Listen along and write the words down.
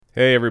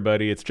Hey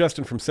everybody, it's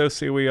Justin from So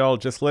Say We All,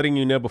 just letting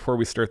you know before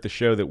we start the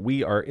show that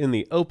we are in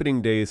the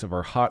opening days of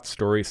our Hot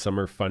Story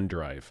Summer Fund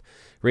Drive,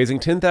 raising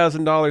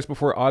 $10,000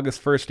 before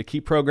August 1st to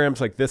keep programs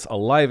like this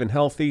alive and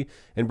healthy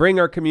and bring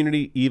our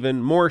community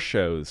even more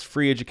shows,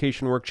 free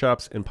education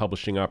workshops, and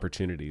publishing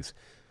opportunities.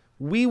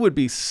 We would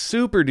be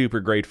super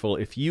duper grateful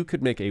if you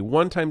could make a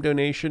one-time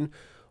donation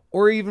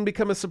or even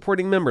become a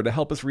supporting member to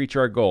help us reach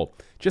our goal.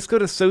 Just go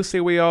to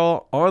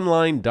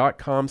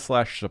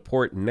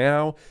SoSayWeAllOnline.com/support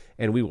now,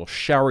 and we will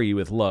shower you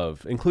with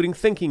love, including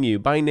thanking you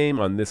by name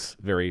on this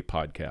very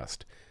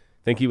podcast.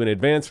 Thank you in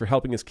advance for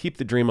helping us keep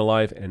the dream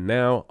alive, and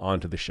now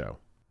on to the show.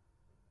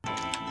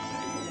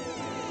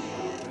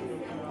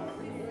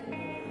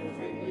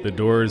 The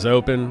doors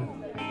open,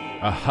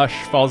 a hush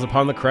falls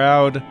upon the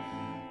crowd,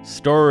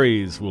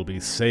 stories will be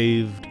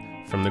saved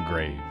from the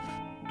grave.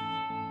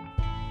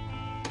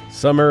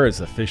 Summer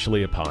is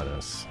officially upon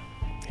us.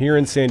 Here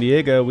in San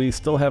Diego, we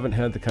still haven't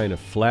had the kind of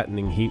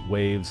flattening heat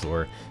waves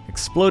or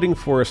exploding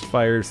forest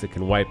fires that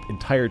can wipe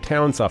entire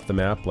towns off the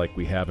map like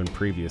we have in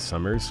previous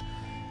summers.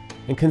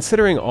 And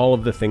considering all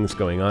of the things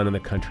going on in the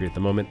country at the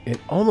moment,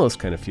 it almost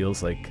kind of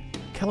feels like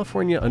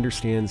California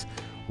understands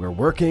we're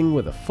working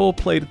with a full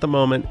plate at the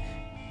moment,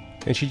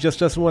 and she just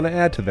doesn't want to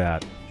add to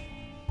that.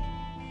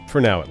 For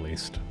now, at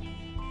least.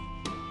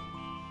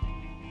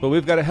 But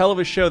we've got a hell of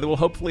a show that will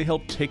hopefully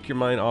help take your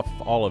mind off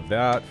all of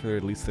that for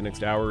at least the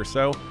next hour or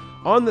so,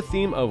 on the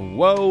theme of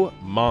Whoa,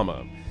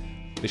 Mama,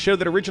 the show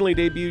that originally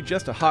debuted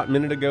just a hot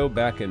minute ago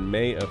back in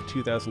May of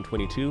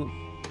 2022.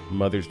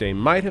 Mother's Day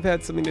might have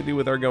had something to do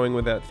with our going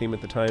with that theme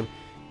at the time.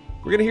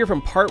 We're going to hear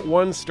from Part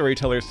 1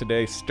 storytellers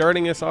today,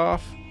 starting us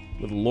off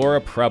with Laura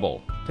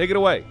Preble. Take it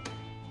away.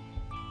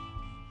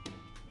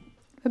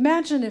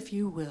 Imagine, if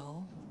you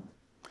will,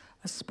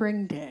 a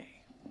spring day.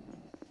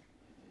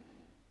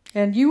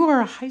 And you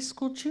are a high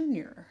school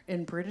junior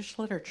in British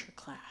literature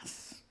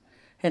class,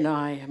 and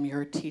I am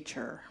your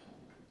teacher.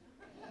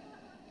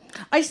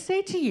 I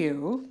say to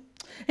you,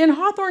 in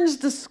Hawthorne's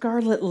The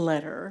Scarlet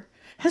Letter,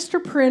 Hester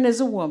Prynne is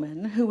a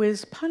woman who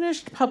is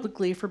punished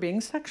publicly for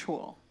being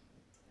sexual.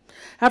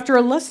 After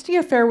a lusty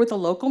affair with a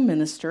local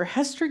minister,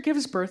 Hester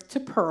gives birth to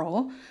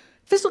Pearl.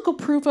 Physical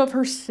proof of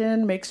her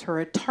sin makes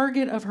her a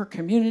target of her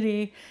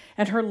community,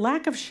 and her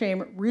lack of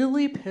shame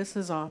really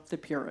pisses off the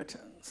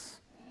Puritans.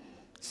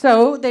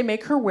 So they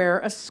make her wear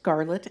a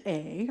scarlet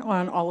A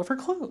on all of her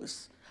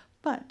clothes,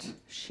 but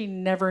she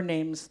never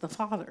names the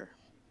father.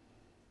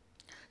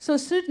 So a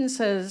student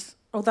says,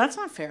 oh, that's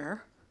not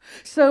fair.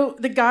 So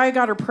the guy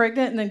got her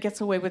pregnant and then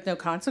gets away with no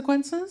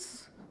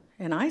consequences?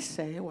 And I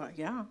say, well,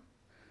 yeah.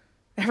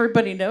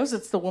 Everybody knows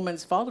it's the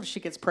woman's fault if she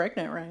gets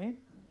pregnant, right?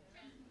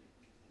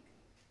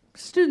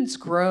 Students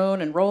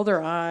groan and roll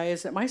their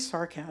eyes at my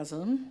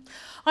sarcasm.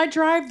 I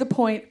drive the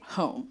point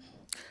home.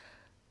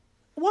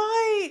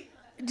 Why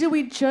do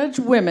we judge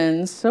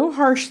women so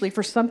harshly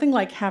for something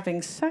like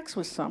having sex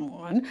with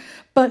someone,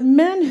 but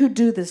men who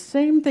do the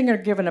same thing are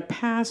given a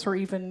pass or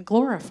even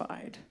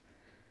glorified?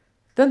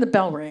 Then the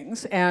bell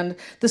rings, and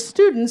the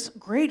students,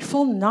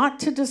 grateful not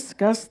to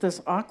discuss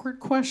this awkward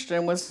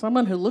question with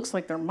someone who looks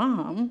like their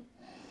mom,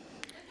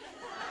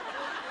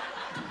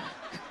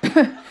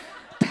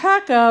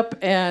 pack up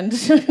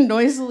and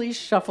noisily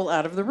shuffle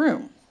out of the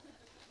room.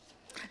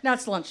 Now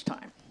it's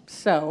lunchtime,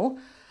 so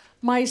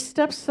my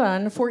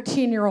stepson,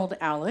 14-year-old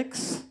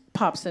Alex,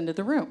 pops into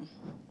the room.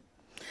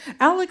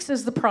 Alex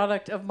is the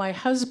product of my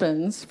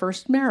husband's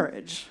first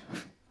marriage.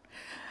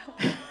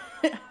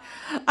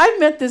 I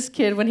met this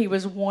kid when he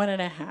was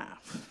 1.5,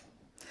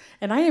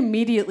 and I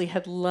immediately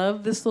had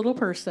loved this little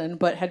person,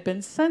 but had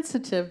been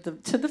sensitive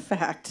to the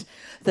fact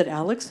that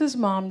Alex's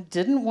mom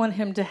didn't want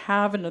him to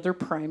have another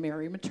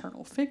primary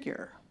maternal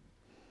figure.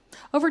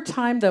 Over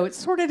time, though, it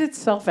sorted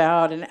itself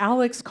out, and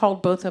Alex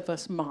called both of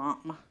us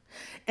Mom.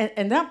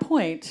 And that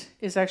point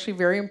is actually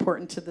very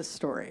important to this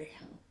story.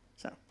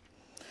 So,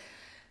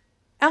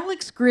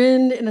 Alex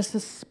grinned in a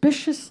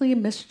suspiciously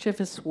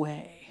mischievous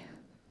way.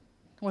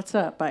 What's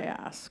up? I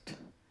asked.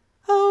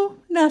 Oh,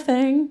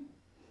 nothing,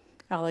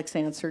 Alex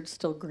answered,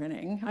 still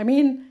grinning. I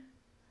mean,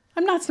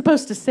 I'm not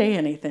supposed to say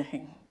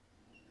anything.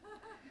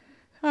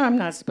 I'm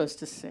not supposed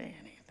to say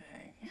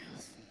anything.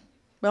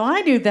 Well,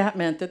 I knew that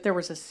meant that there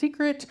was a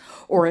secret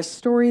or a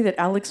story that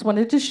Alex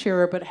wanted to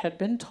share but had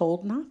been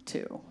told not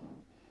to.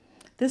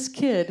 This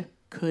kid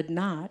could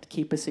not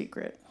keep a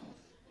secret.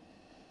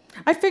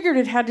 I figured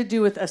it had to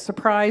do with a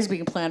surprise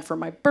being planned for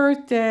my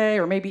birthday,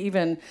 or maybe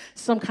even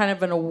some kind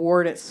of an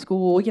award at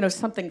school,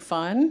 something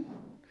fun.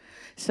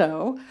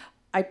 So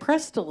I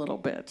pressed a little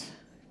bit.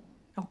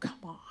 Oh, come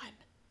on.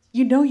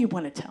 You know you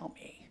want to tell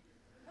me.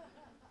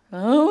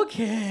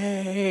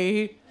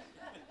 Okay,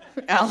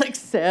 Alex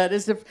said,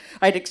 as if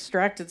I'd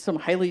extracted some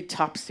highly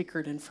top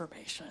secret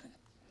information.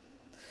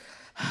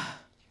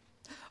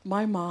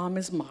 My mom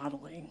is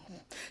modeling.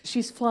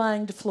 She's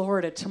flying to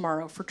Florida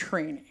tomorrow for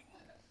training.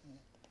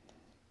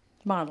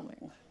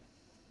 Modeling.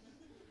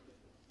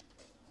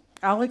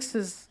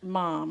 Alex's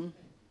mom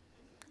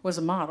was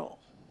a model.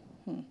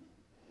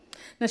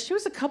 Now, she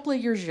was a couple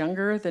of years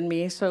younger than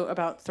me, so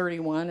about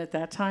 31 at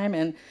that time,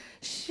 and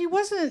she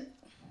wasn't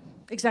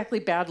exactly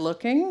bad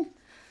looking.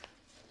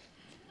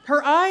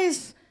 Her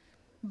eyes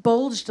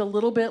bulged a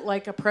little bit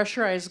like a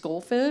pressurized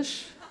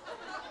goldfish.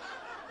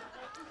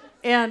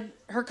 And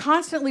her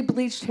constantly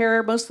bleached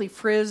hair mostly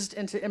frizzed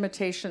into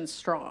imitation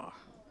straw.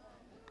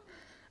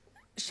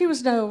 She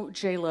was no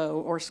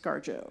J-Lo or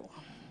ScarJo.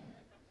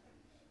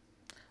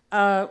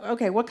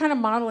 Okay, what kind of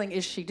modeling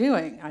is she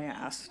doing, I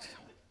asked,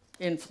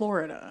 in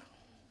Florida?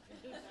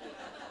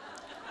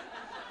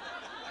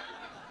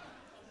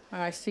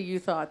 I see you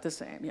thought the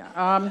same,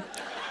 yeah.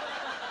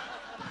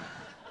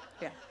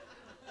 Yeah.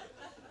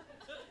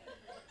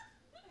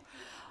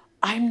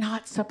 I'm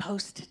not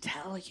supposed to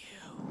tell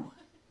you,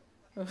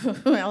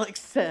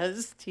 Alex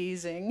says,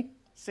 teasing,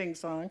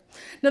 sing-song.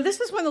 Now, this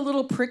is when the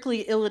little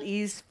prickly,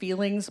 ill-at-ease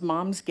feelings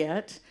moms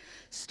get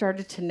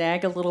started to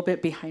nag a little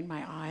bit behind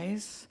my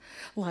eyes,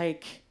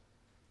 like,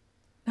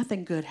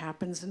 nothing good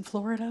happens in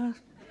Florida.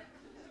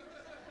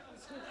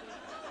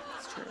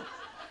 It's true.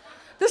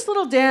 This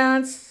little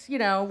dance,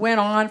 went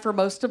on for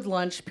most of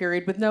lunch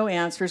period with no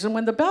answers, and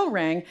when the bell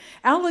rang,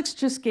 Alex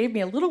just gave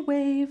me a little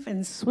wave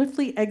and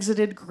swiftly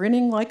exited,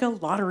 grinning like a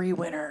lottery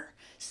winner.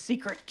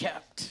 Secret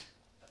kept.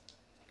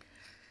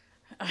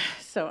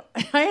 So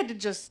I had to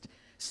just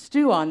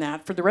stew on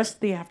that for the rest of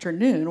the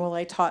afternoon while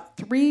I taught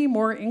 3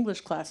 more English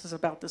classes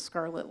about the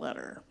Scarlet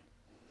Letter.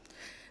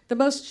 The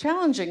most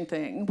challenging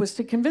thing was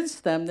to convince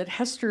them that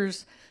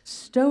Hester's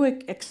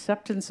stoic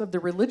acceptance of the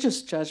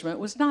religious judgment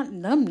was not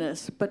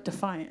numbness, but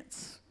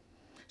defiance.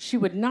 She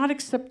would not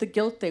accept the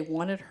guilt they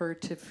wanted her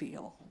to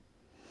feel.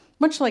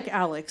 Much like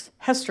Alex,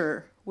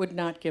 Hester would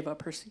not give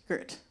up her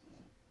secret.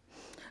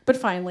 But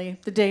finally,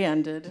 the day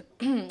ended,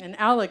 and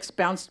Alex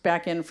bounced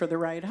back in for the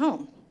ride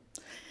home.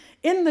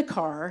 In the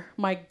car,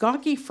 my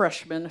gawky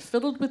freshman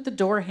fiddled with the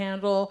door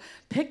handle,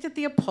 picked at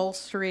the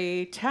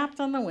upholstery, tapped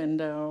on the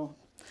window.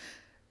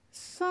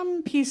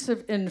 Some piece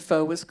of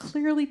info was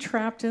clearly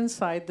trapped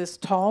inside this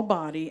tall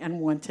body and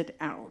wanted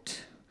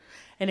out.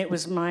 And it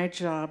was my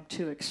job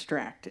to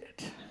extract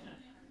it.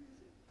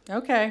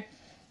 Okay.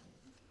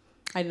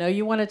 I know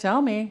you want to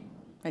tell me,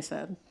 I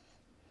said.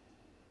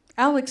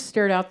 Alex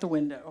stared out the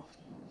window.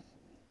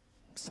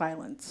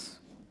 Silence.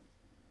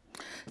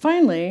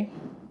 Finally,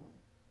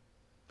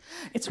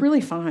 it's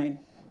really fine.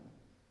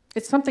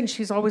 It's something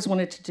she's always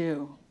wanted to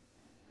do.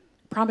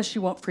 Promise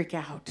you won't freak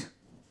out.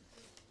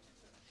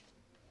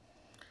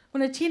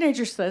 When a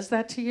teenager says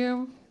that to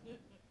you,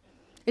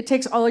 it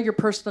takes all of your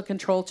personal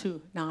control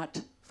to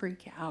not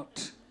freak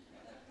out.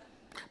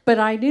 But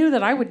I knew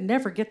that I would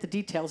never get the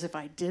details if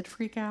I did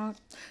freak out,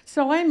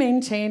 so I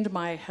maintained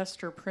my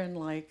Hester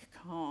Prynne-like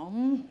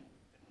calm.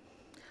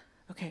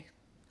 Okay,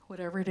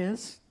 whatever it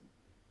is,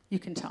 you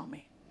can tell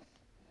me.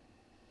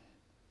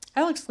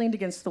 Alex leaned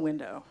against the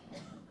window.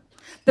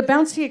 The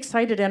bouncy,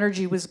 excited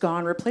energy was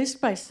gone,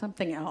 replaced by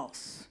something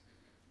else.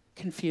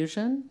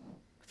 Confusion,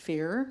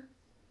 fear.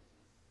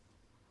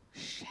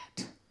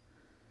 Shit.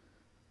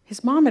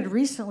 His mom had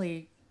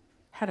recently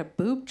had a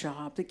boob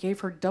job that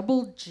gave her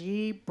double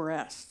G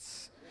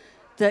breasts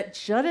that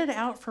jutted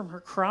out from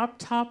her crop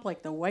top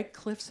like the White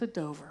Cliffs of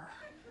Dover.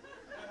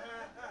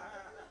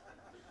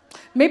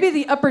 Maybe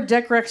the upper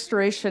deck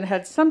restoration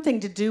had something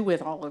to do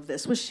with all of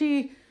this. Was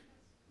she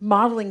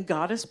modeling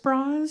goddess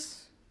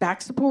bras,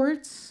 back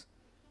supports,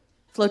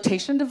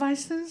 flotation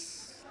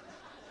devices?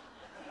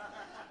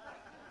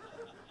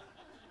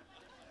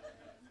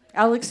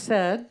 Alex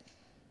said,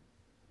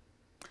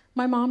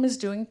 "My mom is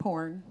doing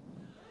porn.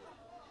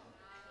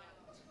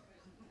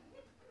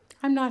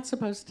 I'm not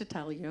supposed to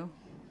tell you."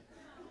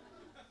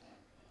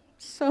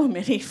 So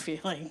many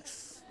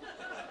feelings.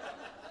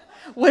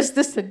 Was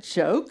this a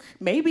joke?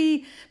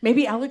 Maybe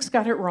Alex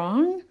got it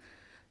wrong?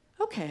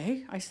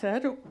 Okay, I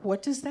said,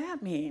 what does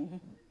that mean?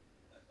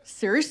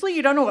 Seriously,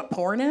 you don't know what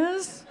porn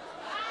is?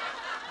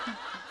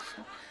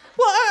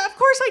 Well, of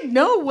course I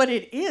know what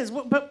it is,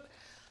 but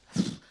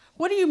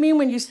what do you mean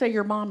when you say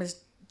your mom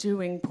is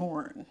doing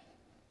porn?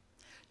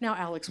 Now,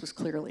 Alex was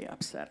clearly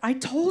upset. I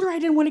told her I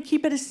didn't want to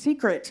keep it a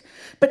secret,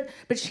 but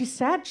she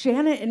sat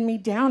Janet and me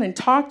down and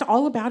talked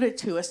all about it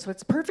to us, so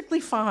it's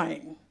perfectly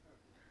fine.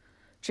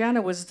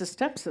 Jana was the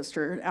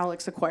stepsister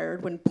Alex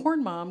acquired when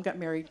porn mom got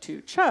married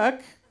to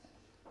Chuck,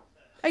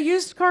 a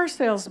used car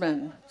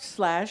salesman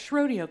 /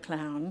 rodeo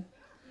clown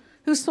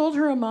who sold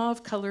her a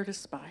mauve-colored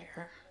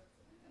Aspire.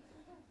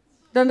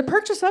 Then the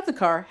purchase of the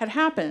car had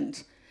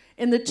happened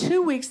in the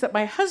 2 weeks that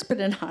my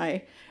husband and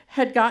I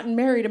had gotten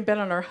married and been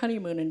on our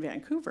honeymoon in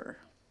Vancouver.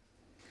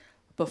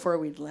 Before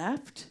we'd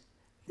left,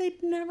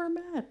 they'd never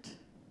met.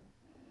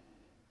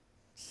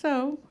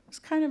 So it was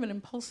kind of an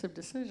impulsive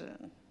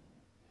decision.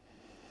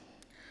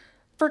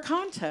 For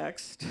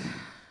context,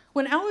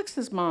 when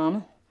Alex's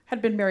mom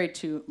had been married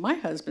to my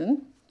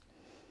husband,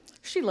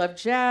 she loved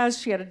jazz,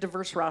 she had a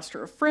diverse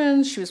roster of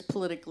friends, she was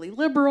politically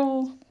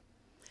liberal.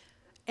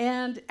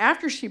 And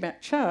after she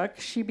met Chuck,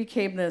 she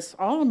became this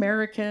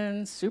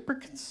all-American, super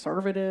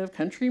conservative,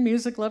 country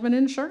music-loving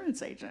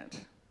insurance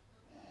agent.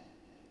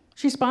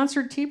 She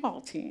sponsored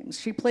T-ball teams.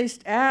 She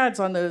placed ads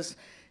on those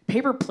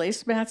paper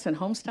placemats in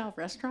home-style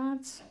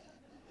restaurants.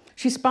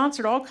 She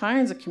sponsored all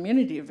kinds of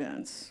community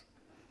events.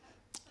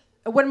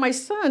 When my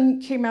son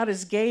came out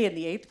as gay in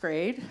the 8th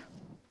grade,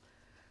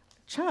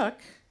 Chuck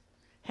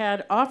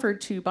had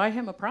offered to buy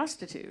him a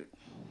prostitute.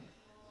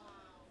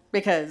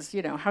 Because,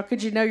 how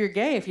could you know you're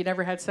gay if you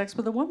never had sex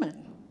with a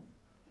woman?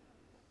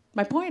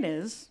 My point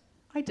is,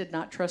 I did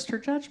not trust her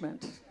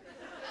judgment.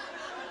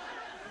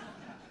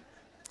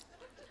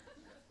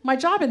 My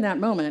job in that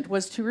moment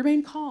was to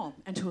remain calm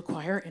and to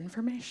acquire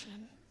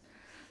information.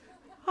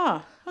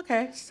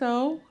 Okay,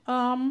 so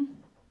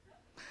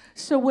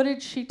what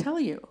did she tell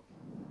you?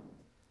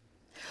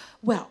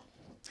 Well,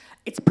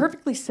 it's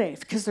perfectly safe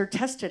because they're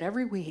tested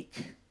every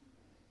week.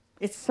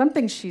 It's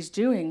something she's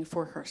doing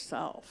for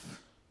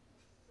herself.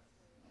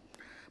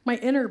 My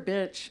inner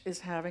bitch is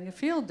having a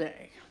field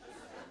day.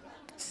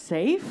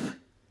 Safe?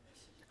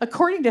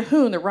 According to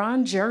whom? The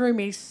Ron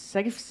Jeremy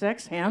Safe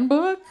Sex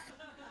Handbook?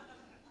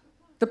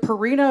 The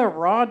Purina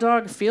Raw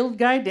Dog Field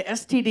Guide to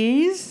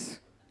STDs?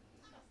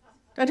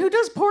 And who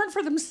does porn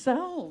for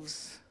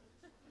themselves?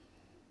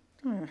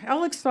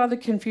 Alex saw the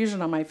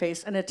confusion on my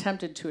face and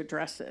attempted to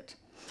address it.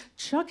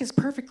 Chuck is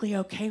perfectly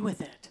okay with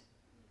it.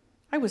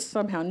 I was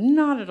somehow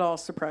not at all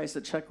surprised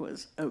that Chuck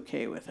was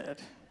okay with it.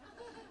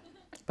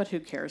 But who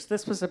cares?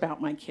 This was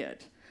about my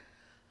kid.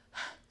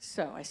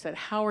 So I said,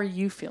 how are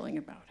you feeling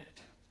about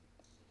it?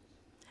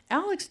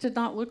 Alex did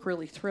not look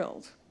really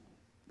thrilled.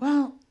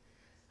 Well,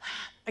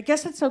 I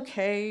guess it's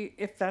okay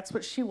if that's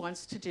what she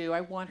wants to do.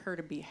 I want her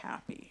to be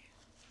happy.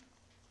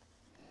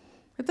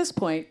 At this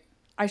point,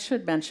 I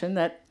should mention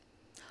that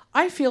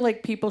I feel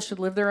like people should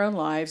live their own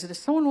lives, and if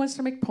someone wants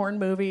to make porn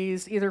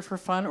movies, either for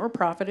fun or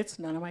profit, it's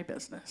none of my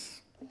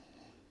business.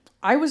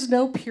 I was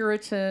no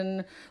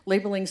Puritan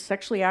labeling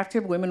sexually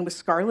active women with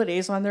scarlet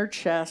A's on their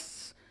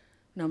chests,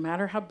 no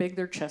matter how big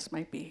their chest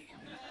might be.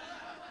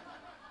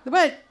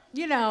 But,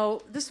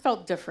 this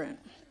felt different.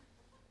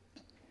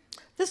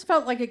 This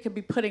felt like it could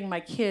be putting my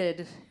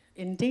kid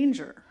in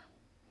danger.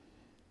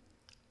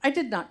 I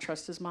did not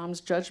trust his mom's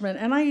judgment,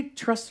 and I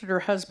trusted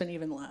her husband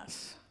even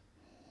less.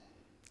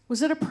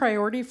 Was it a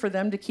priority for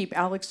them to keep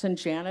Alex and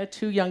Jana,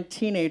 2 young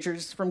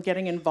teenagers, from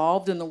getting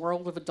involved in the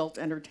world of adult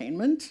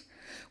entertainment?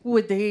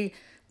 Would they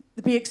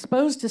be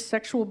exposed to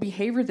sexual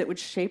behavior that would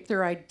shape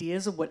their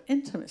ideas of what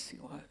intimacy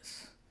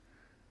was?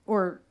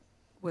 Or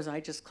was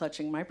I just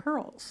clutching my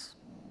pearls?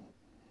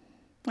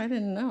 I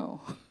didn't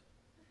know.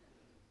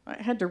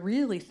 I had to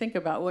really think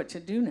about what to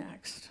do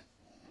next.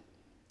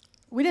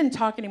 We didn't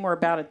talk anymore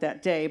about it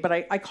that day, but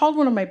I called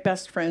one of my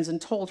best friends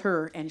and told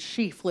her, and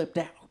she flipped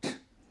out.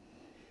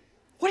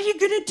 "What are you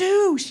gonna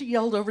do?" she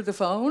yelled over the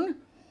phone.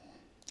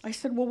 I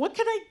said, "Well, what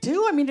can I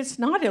do? I mean, it's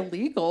not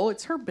illegal.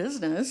 It's her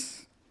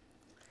business."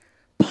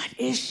 "But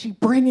is she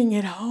bringing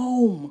it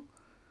home?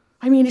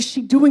 I mean, is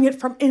she doing it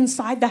from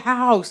inside the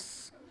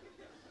house?"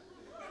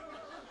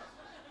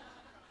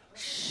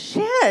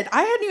 Shit,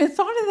 I hadn't even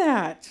thought of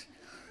that.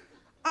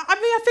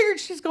 I figured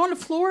she's going to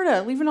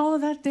Florida, leaving all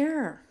of that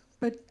there.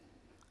 But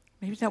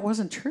maybe that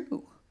wasn't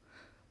true.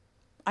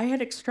 I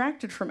had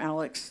extracted from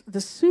Alex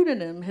the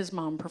pseudonym his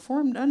mom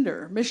performed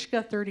under,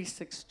 Mishka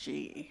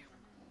 36G.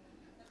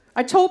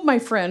 I told my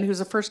friend,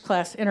 who's a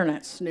first-class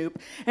internet snoop,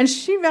 and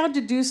she vowed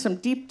to do some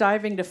deep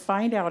diving to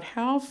find out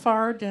how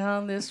far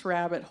down this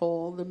rabbit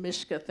hole the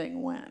Mishka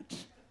thing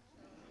went.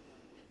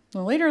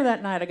 Well, later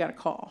that night, I got a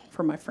call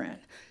from my friend.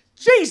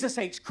 "Jesus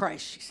H.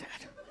 Christ," she said.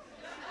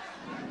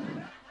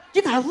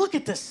 "You gotta look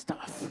at this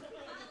stuff."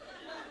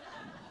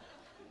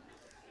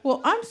 Well,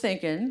 I'm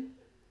thinking,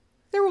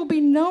 there will be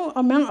no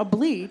amount of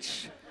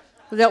bleach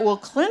that will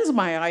cleanse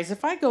my eyes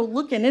if I go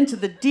looking into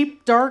the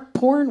deep, dark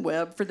porn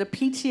web for the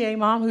PTA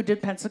mom who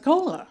did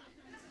Pensacola.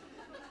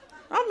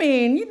 I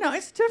mean,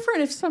 it's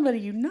different if somebody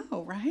you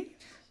know, right?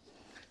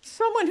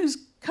 Someone who's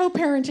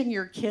co-parenting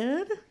your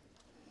kid.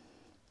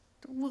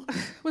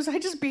 Was I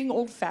just being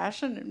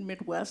old-fashioned and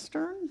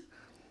Midwestern?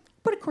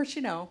 But of course,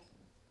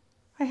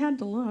 I had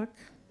to look.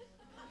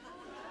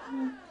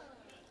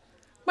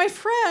 My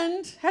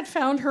friend had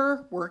found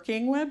her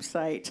working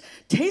website,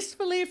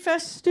 tastefully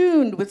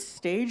festooned with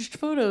staged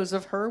photos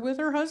of her with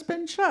her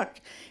husband,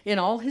 Chuck, in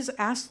all his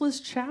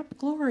assless chap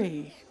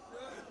glory.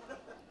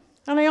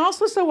 And I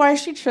also saw why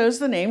she chose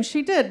the name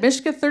she did.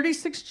 Mishka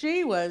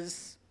 36G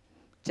was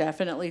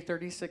definitely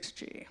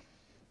 36G.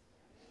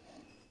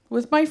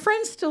 With my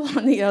friend still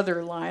on the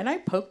other line, I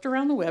poked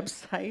around the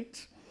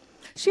website.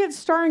 She had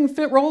starring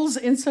roles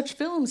in such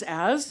films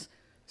as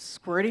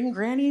Squirting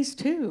Grannies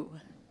 2.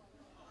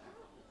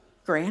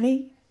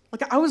 Granny?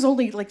 I was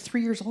only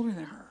 3 years older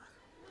than her.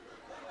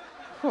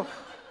 Whew.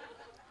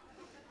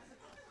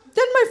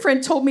 Then my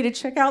friend told me to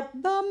check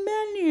out the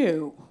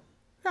menu,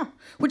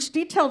 which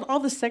detailed all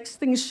the sex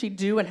things she'd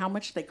do and how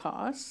much they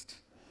cost.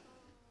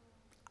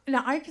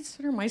 Now, I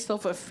consider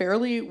myself a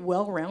fairly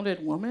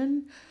well-rounded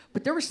woman,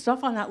 but there was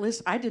stuff on that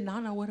list I did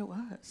not know what it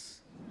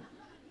was.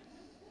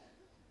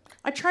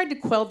 I tried to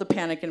quell the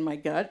panic in my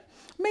gut.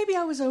 Maybe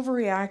I was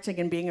overreacting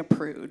and being a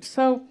prude.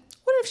 So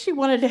what if she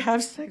wanted to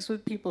have sex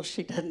with people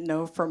she didn't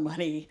know for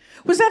money?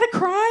 Was that a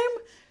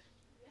crime?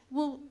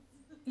 Well,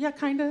 yeah,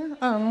 kind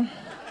of.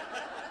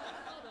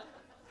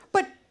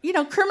 But,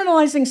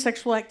 criminalizing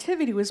sexual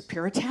activity was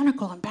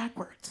puritanical and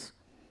backwards.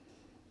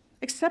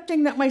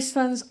 Accepting that my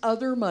son's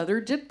other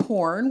mother did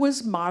porn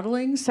was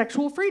modeling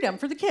sexual freedom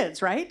for the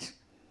kids, right?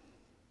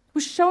 It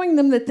was showing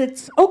them that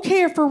it's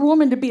okay for a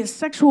woman to be a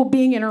sexual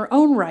being in her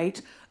own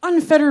right,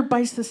 unfettered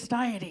by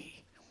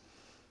society.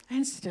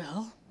 And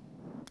still,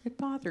 it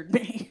bothered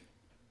me.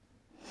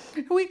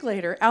 A week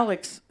later,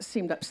 Alex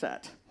seemed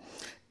upset.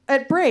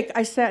 At break,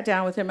 I sat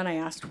down with him and I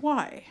asked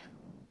why.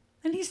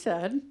 And he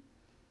said,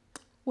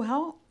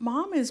 well,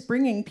 Mom is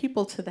bringing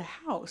people to the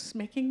house,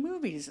 making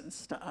movies and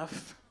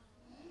stuff.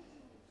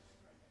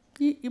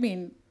 You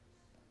mean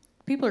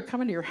people are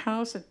coming to your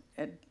house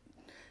and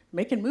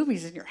making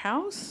movies in your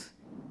house?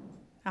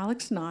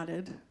 Alex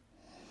nodded.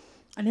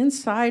 And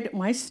inside,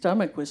 my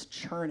stomach was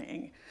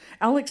churning.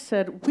 Alex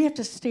said, we have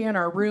to stay in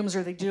our rooms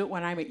or they do it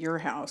when I'm at your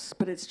house,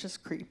 but it's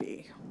just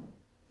creepy.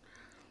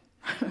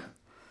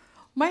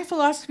 My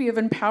philosophy of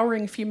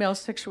empowering female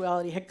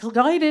sexuality had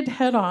collided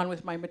head-on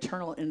with my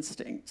maternal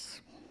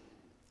instincts.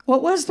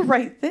 What was the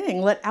right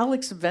thing? Let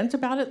Alex vent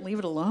about it and leave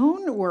it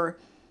alone? Or,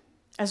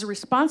 as a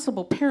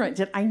responsible parent,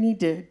 did I need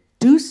to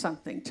do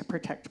something to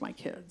protect my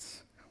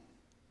kids?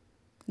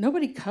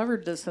 Nobody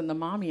covered this in the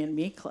Mommy and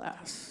Me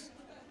class.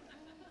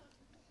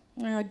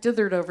 I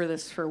dithered over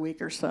this for a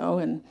week or so,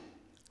 and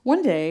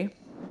one day,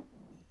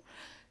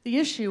 the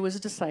issue was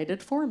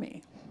decided for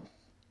me.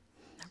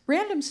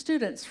 Random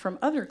students from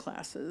other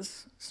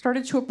classes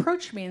started to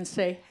approach me and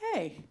say,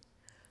 hey,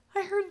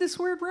 I heard this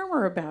weird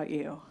rumor about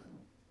you.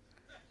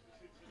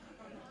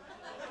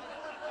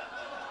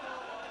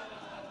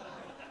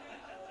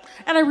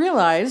 And I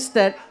realized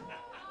that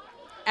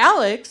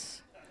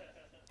Alex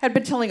had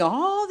been telling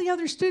all the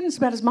other students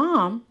about his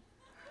mom,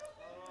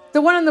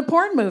 the one in the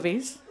porn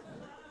movies,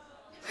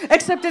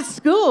 except at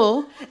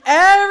school,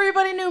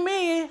 everybody knew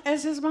me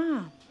as his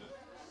mom.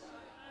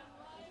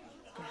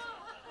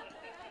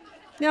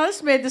 Now,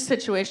 this made the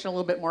situation a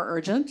little bit more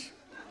urgent.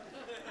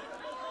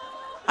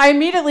 I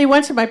immediately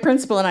went to my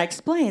principal and I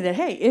explained that,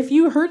 hey, if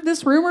you heard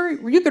this rumor,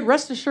 you could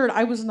rest assured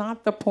I was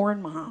not the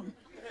porn mom.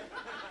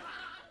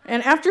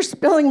 And after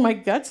spilling my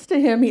guts to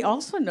him, he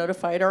also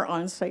notified our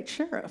on-site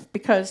sheriff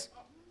because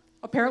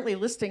apparently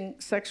listing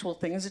sexual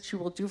things that you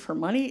will do for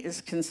money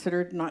is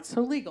considered not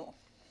so legal.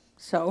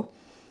 So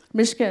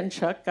Mishka and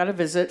Chuck got a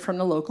visit from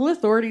the local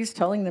authorities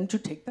telling them to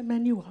take the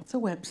menu off the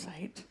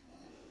website.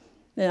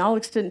 And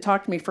Alex didn't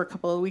talk to me for a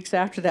couple of weeks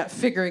after that,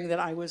 figuring that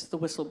I was the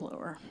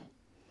whistleblower.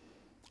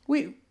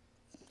 We,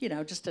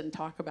 just didn't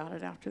talk about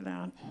it after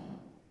that.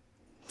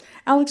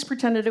 Alex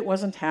pretended it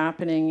wasn't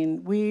happening,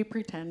 and we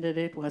pretended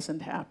it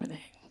wasn't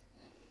happening.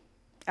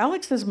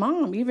 Alex's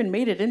mom even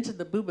made it into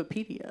the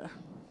Boobapedia.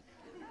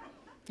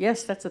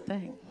 Yes, that's a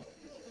thing.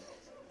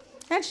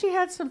 And she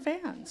had some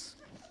fans.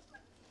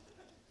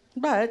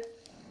 But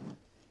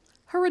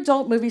her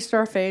adult movie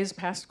star phase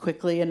passed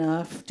quickly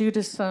enough due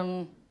to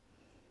some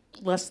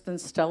less than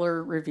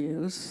stellar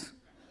reviews.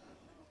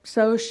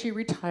 So she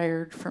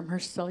retired from her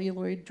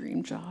celluloid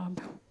dream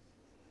job.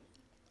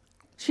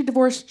 She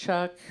divorced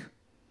Chuck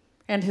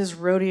and his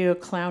rodeo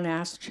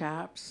clown-ass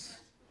chaps.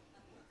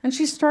 And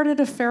she started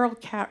a feral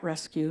cat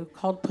rescue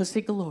called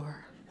Pussy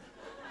Galore.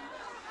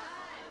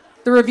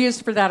 The reviews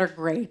for that are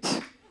great.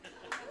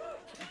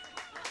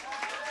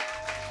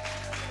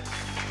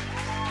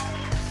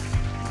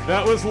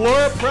 That was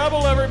Laura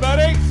Preble,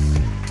 everybody.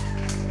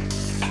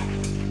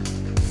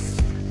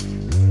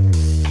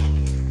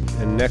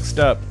 And next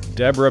up,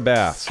 Deborah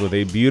Bass with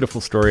a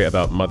beautiful story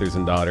about mothers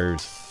and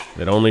daughters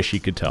that only she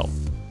could tell.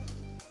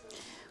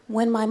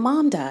 When my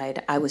mom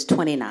died, I was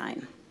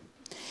 29.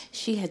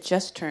 She had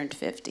just turned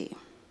 50.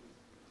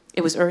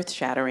 It was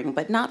earth-shattering,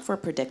 but not for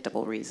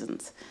predictable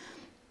reasons.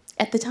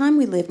 At the time,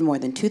 we lived more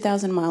than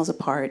 2,000 miles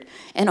apart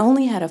and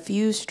only had a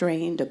few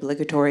strained,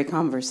 obligatory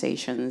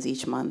conversations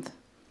each month.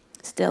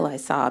 Still, I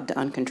sobbed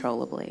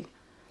uncontrollably.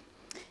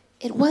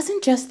 It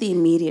wasn't just the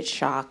immediate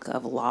shock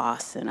of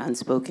loss and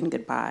unspoken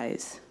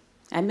goodbyes.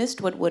 I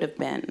missed what would have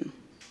been.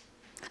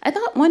 I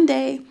thought one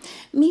day,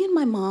 me and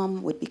my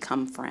mom would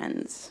become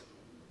friends.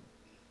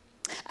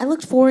 I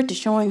looked forward to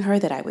showing her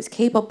that I was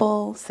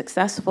capable,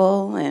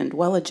 successful, and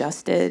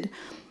well-adjusted.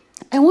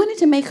 I wanted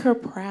to make her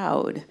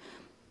proud,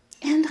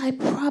 and I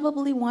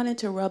probably wanted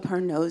to rub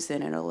her nose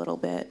in it a little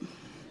bit.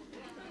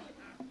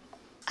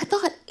 I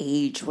thought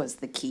age was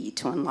the key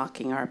to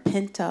unlocking our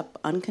pent-up,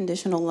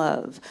 unconditional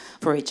love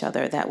for each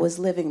other that was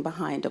living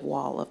behind a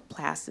wall of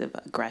passive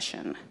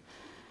aggression.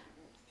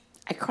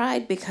 I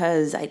cried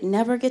because I'd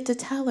never get to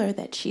tell her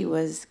that she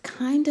was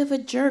kind of a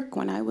jerk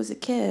when I was a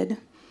kid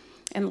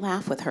and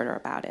laugh with her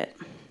about it.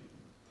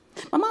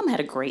 My mom had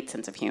a great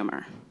sense of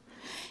humor,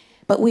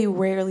 but we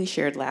rarely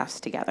shared laughs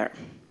together.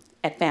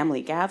 At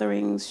family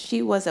gatherings,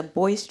 she was a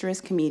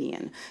boisterous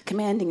comedian,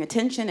 commanding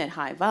attention at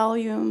high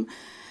volume.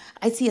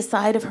 I'd see a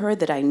side of her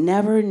that I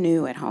never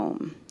knew at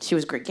home. She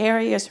was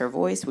gregarious, her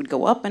voice would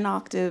go up an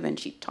octave, and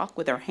she'd talk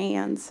with her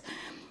hands.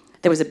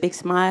 There was a big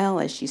smile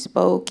as she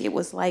spoke. It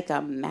was like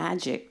a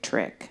magic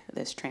trick,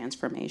 this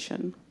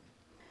transformation.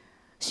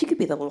 She could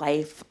be the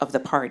life of the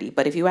party,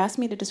 but if you asked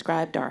me to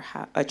describe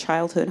our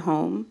childhood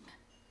home,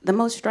 the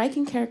most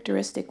striking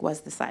characteristic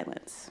was the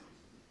silence.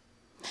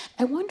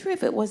 I wonder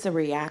if it was a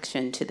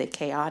reaction to the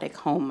chaotic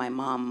home my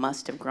mom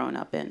must have grown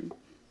up in.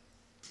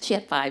 She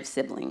had 5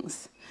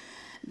 siblings.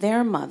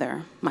 Their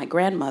mother, my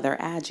grandmother,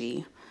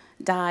 Aggie,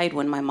 died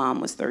when my mom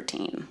was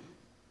 13.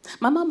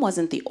 My mom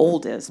wasn't the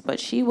oldest, but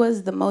she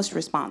was the most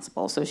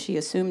responsible, so she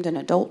assumed an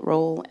adult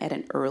role at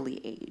an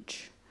early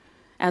age,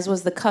 as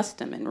was the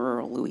custom in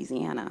rural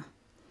Louisiana.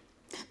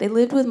 They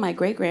lived with my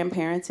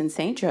great-grandparents in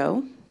St.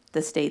 Joe,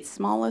 the state's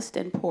smallest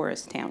and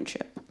poorest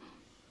township.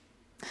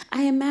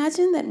 I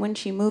imagine that when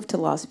she moved to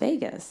Las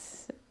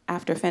Vegas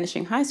after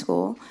finishing high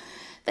school,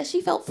 that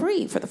she felt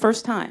free for the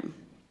first time.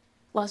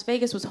 Las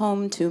Vegas was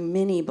home to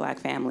many Black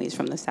families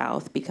from the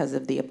South because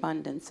of the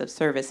abundance of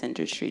service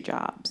industry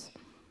jobs.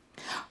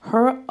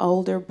 Her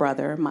older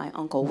brother, my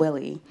Uncle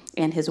Willie,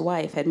 and his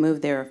wife had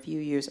moved there a few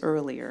years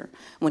earlier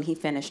when he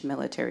finished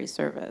military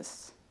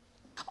service.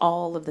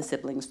 All of the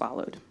siblings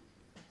followed.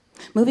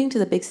 Moving to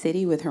the big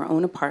city with her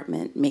own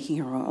apartment, making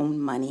her own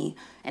money,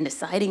 and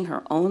deciding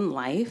her own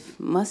life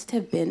must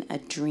have been a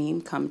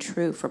dream come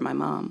true for my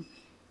mom.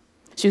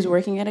 She was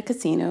working at a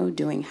casino,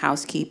 doing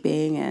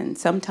housekeeping, and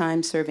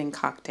sometimes serving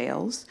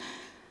cocktails.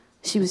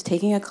 She was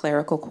taking a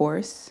clerical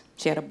course.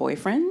 She had a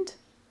boyfriend,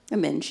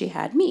 and then she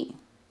had me.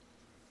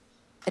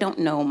 I don't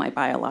know my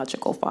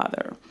biological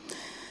father.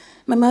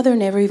 My mother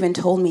never even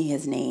told me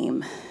his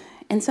name,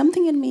 and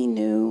something in me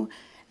knew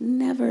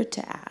never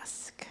to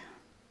ask.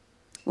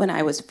 When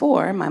I was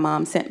 4, my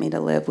mom sent me to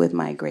live with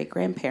my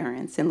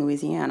great-grandparents in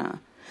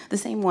Louisiana, the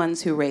same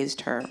ones who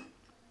raised her.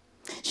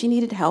 She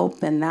needed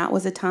help, and that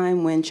was a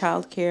time when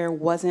childcare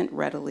wasn't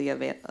readily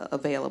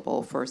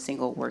available for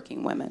single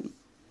working women.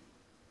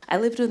 I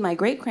lived with my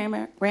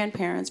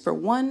great-grandparents for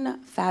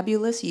one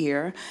fabulous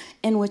year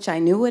in which I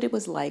knew what it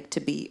was like to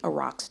be a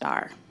rock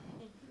star.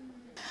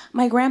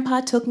 My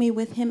grandpa took me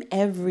with him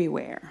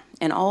everywhere,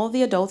 and all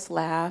the adults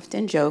laughed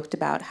and joked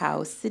about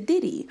how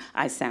sedity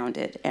I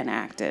sounded and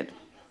acted.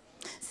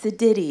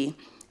 Sedity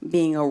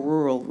being a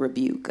rural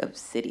rebuke of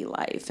city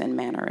life and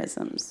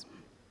mannerisms.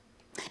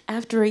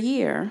 After a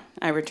year,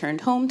 I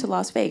returned home to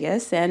Las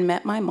Vegas and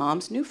met my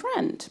mom's new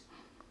friend.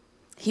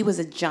 He was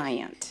a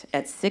giant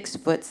at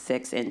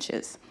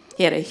 6'6".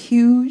 He had a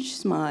huge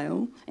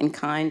smile and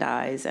kind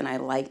eyes, and I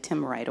liked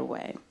him right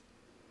away.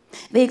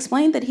 They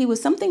explained that he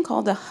was something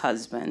called a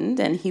husband,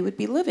 and he would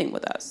be living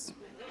with us.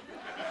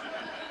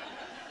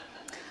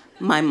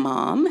 My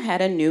mom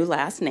had a new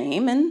last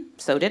name, and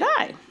so did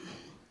I.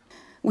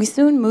 We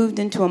soon moved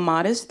into a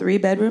modest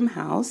 3-bedroom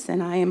house,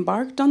 and I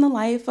embarked on the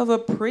life of a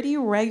pretty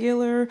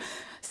regular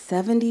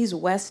 70s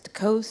West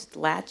Coast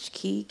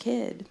latchkey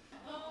kid.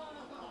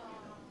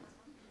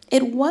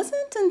 It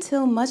wasn't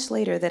until much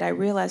later that I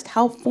realized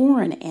how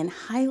foreign and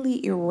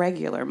highly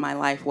irregular my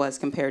life was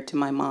compared to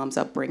my mom's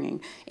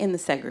upbringing in the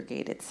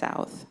segregated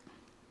South.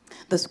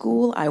 The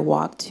school I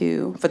walked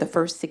to for the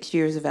first 6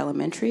 years of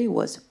elementary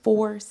was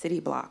 4 city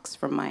blocks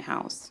from my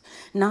house,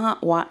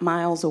 not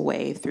miles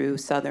away through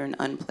southern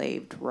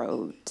unpaved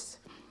roads.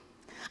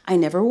 I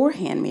never wore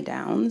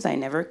hand-me-downs. I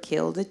never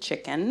killed a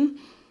chicken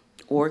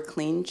or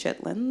cleaned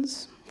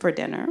chitlins for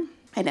dinner.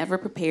 I never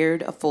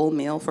prepared a full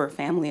meal for a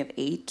family of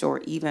 8 or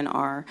even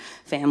our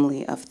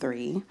family of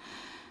 3.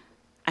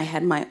 I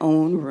had my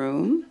own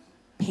room,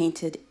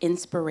 painted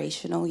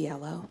inspirational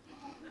yellow,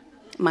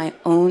 my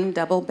own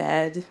double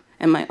bed,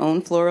 and my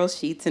own floral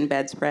sheets and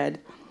bedspread.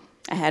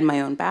 I had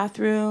my own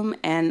bathroom,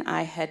 and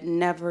I had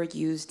never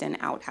used an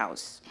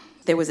outhouse.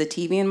 There was a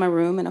TV in my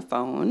room and a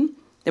phone.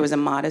 There was a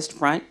modest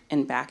front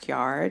and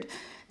backyard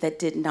that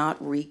did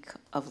not reek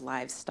of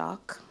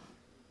livestock.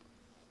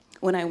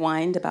 When I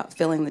whined about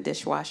filling the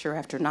dishwasher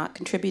after not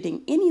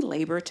contributing any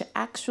labor to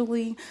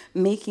actually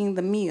making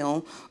the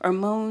meal, or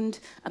moaned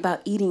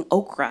about eating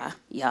okra,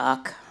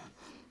 yuck,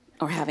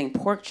 or having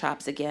pork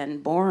chops again,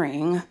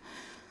 boring,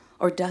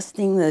 or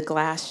dusting the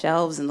glass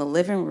shelves in the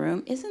living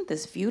room, isn't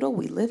this futile?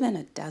 We live in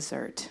a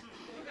desert.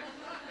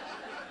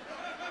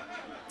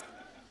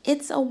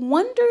 It's a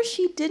wonder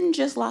she didn't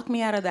just lock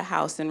me out of the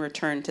house and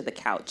return to the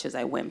couch as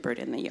I whimpered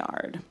in the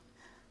yard.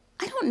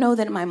 I don't know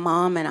that my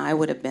mom and I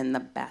would have been the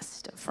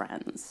best of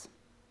friends,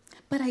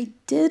 but I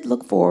did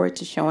look forward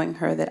to showing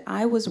her that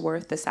I was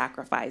worth the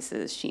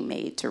sacrifices she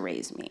made to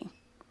raise me.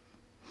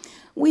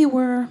 We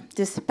were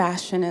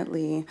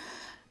dispassionately,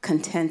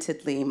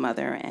 contentedly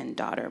mother and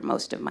daughter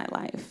most of my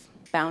life,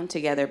 bound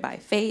together by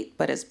fate,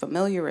 but as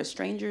familiar as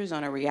strangers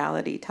on a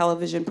reality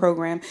television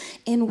program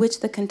in which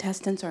the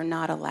contestants are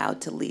not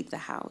allowed to leave the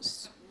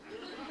house.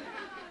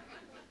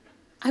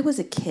 I was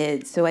a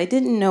kid, so I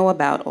didn't know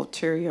about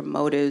ulterior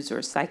motives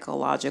or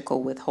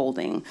psychological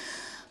withholding,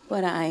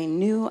 but I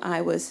knew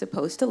I was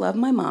supposed to love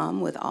my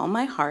mom with all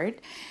my heart,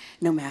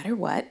 no matter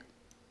what,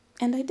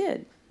 and I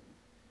did.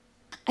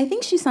 I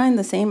think she signed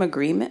the same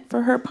agreement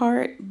for her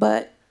part,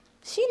 but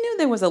she knew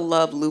there was a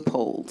love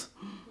loophole.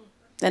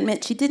 That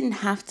meant she didn't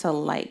have to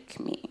like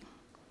me.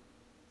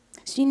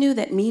 She knew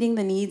that meeting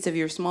the needs of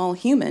your small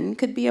human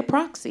could be a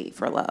proxy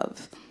for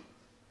love.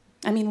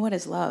 I mean, what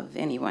is love,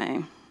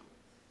 anyway?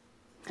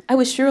 I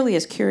was surely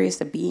as curious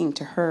a being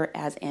to her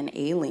as an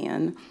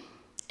alien.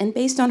 And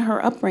based on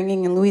her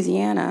upbringing in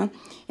Louisiana,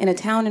 in a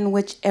town in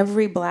which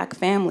every black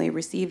family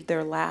received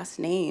their last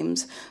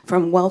names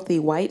from wealthy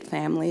white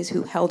families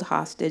who held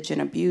hostage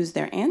and abused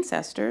their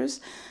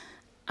ancestors,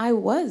 I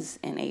was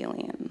an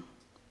alien.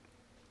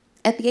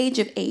 At the age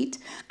of 8,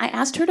 I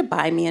asked her to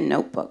buy me a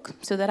notebook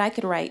so that I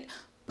could write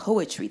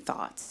poetry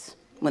thoughts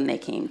when they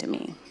came to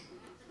me.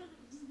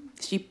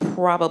 She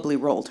probably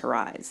rolled her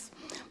eyes,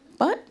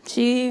 but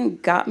she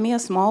got me a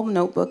small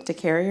notebook to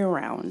carry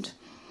around.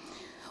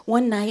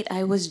 One night,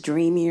 I was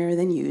dreamier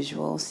than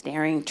usual,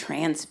 staring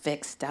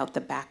transfixed out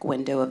the back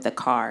window of the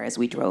car as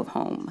we drove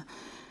home.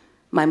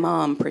 My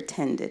mom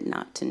pretended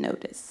not to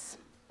notice.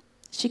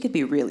 She could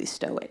be really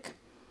stoic.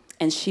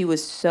 And she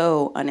was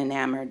so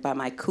unenamored by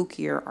my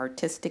kookier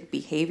artistic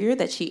behavior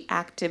that she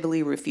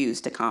actively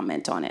refused to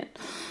comment on it.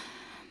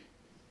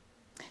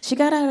 She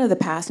got out of the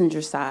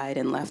passenger side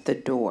and left the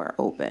door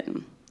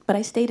open, but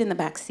I stayed in the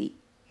back seat,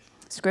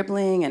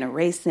 scribbling and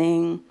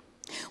erasing.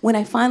 When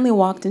I finally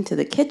walked into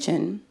the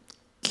kitchen,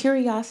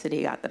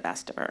 curiosity got the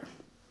best of her.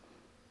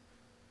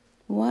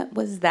 What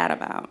was that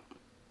about?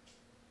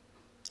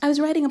 I was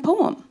writing a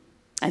poem,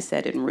 I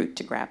said en route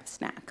to grab a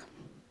snack.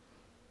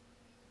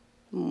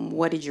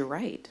 What did you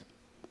write?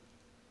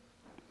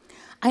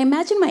 I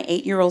imagined my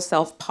 8-year-old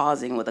self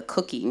pausing with a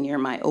cookie near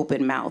my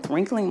open mouth,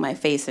 wrinkling my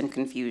face in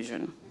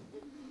confusion.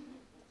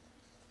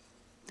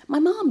 My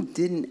mom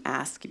didn't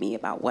ask me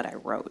about what I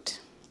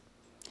wrote.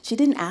 She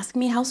didn't ask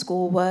me how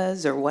school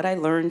was or what I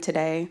learned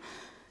today.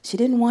 She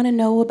didn't want to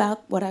know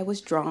about what I was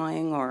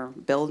drawing or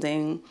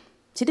building.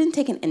 She didn't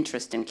take an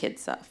interest in kid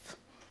stuff.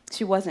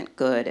 She wasn't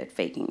good at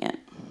faking it.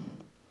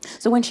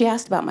 So when she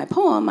asked about my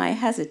poem, I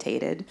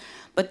hesitated,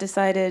 but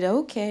decided,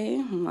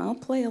 okay, I'll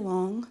play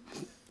along.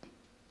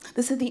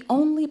 This is the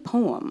only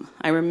poem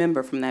I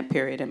remember from that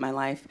period in my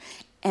life,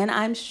 and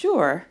I'm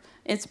sure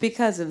it's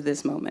because of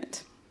this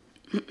moment.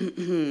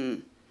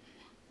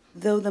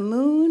 Though the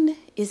moon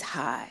is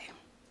high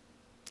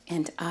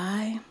and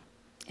I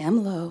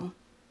am low,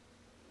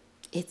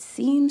 it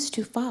seems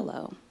to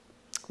follow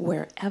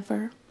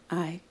wherever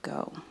I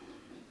go.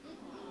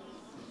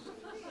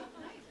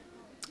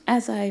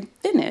 As I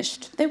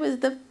finished, there was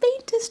the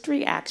faintest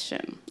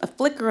reaction, a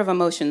flicker of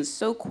emotions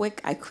so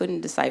quick I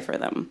couldn't decipher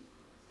them.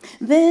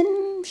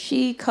 Then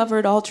she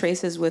covered all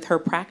traces with her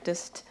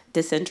practiced,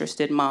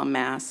 disinterested mom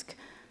mask.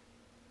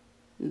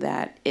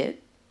 That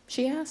it?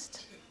 She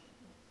asked.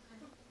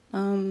 I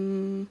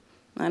don't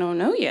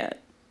know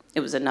yet.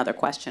 It was another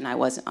question I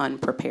wasn't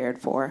unprepared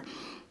for.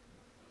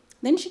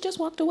 Then she just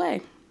walked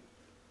away.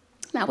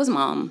 That was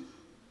Mom.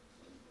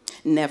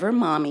 Never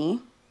mommy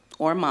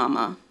or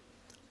mama.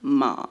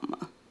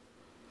 Mom.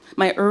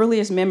 My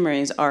earliest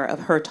memories are of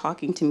her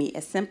talking to me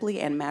as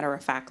simply and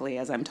matter-of-factly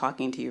as I'm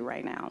talking to you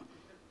right now.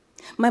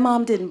 My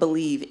mom didn't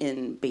believe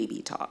in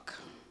baby talk.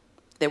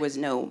 There was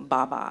no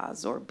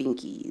babas or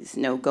binkies,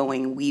 no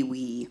going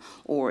wee-wee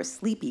or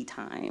sleepy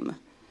time.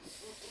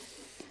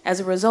 As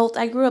a result,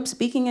 I grew up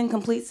speaking in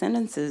complete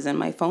sentences, and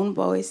my phone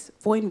voice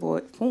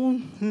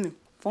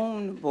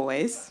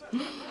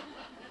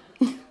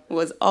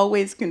was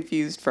always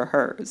confused for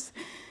hers,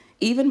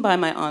 even by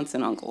my aunts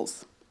and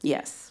uncles.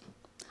 Yes,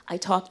 I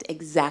talked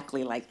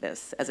exactly like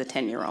this as a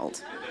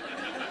 10-year-old.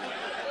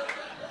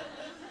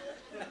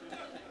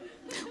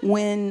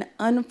 When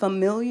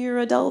unfamiliar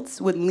adults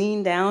would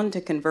lean down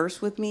to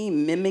converse with me,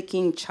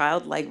 mimicking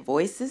childlike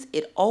voices,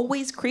 it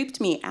always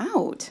creeped me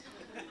out.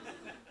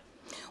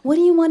 What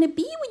do you want to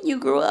be when you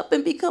grow up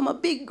and become a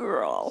big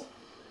girl?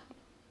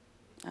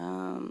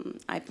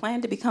 I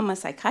plan to become a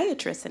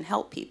psychiatrist and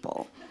help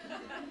people.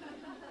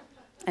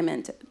 I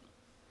meant it.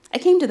 I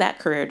came to that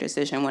career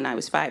decision when I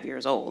was 5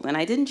 years old, and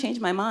I didn't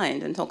change my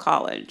mind until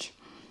college.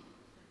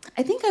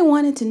 I think I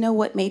wanted to know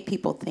what made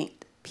people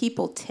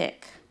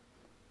tick.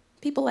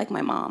 People like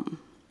my mom.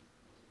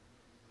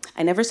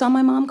 I never saw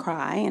my mom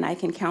cry, and I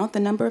can count the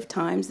number of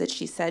times that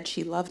she said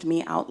she loved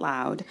me out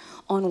loud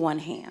on one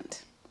hand.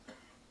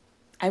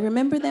 I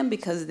remember them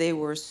because they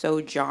were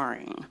so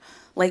jarring.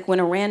 Like when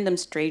a random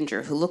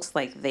stranger who looks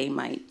like they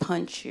might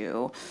punch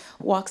you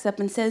walks up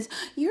and says,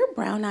 "Your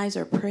brown eyes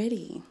are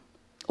pretty,"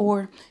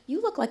 or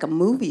 "You look like a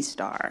movie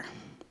star."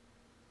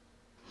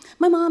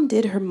 My mom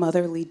did her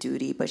motherly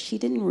duty, but she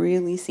didn't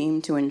really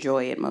seem to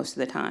enjoy it most of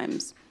the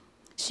times.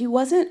 She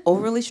wasn't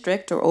overly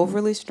strict or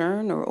overly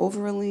stern or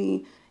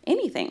overly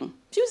anything.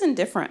 She was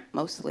indifferent,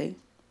 mostly.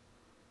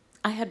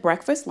 I had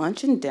breakfast,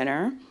 lunch, and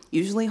dinner,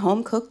 usually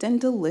home-cooked and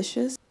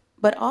delicious,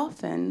 but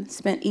often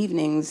spent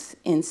evenings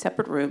in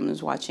separate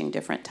rooms watching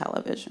different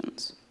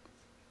televisions.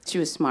 She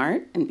was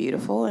smart and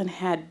beautiful and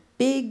had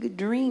big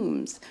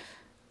dreams,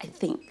 I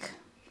think.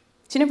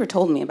 She never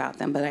told me about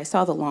them, but I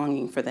saw the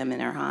longing for them in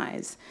her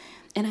eyes,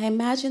 and I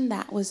imagined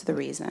that was the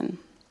reason.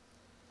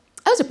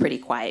 I was a pretty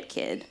quiet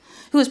kid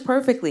who was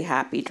perfectly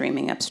happy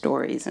dreaming up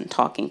stories and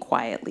talking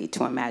quietly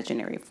to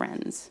imaginary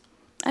friends.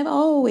 I've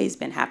always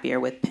been happier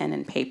with pen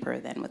and paper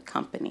than with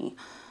company.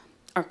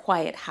 Our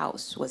quiet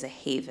house was a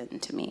haven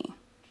to me.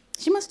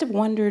 She must have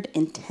wondered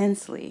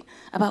intensely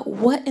about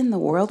what in the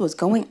world was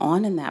going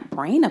on in that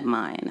brain of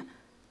mine.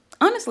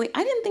 Honestly,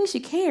 I didn't think she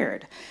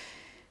cared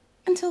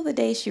until the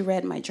day she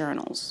read my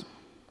journals.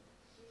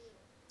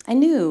 I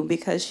knew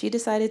because she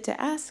decided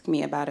to ask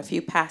me about a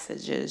few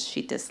passages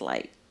she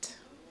disliked.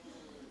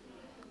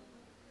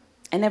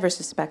 I never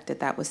suspected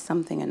that was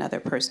something another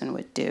person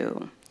would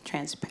do,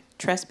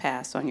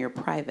 trespass on your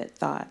private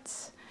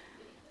thoughts.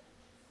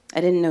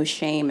 I didn't know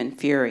shame and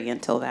fury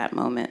until that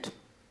moment.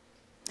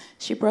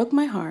 She broke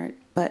my heart,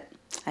 but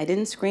I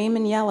didn't scream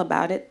and yell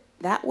about it.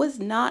 That was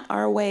not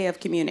our way of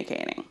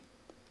communicating.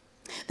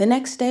 The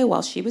next day,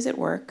 while she was at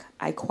work,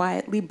 I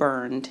quietly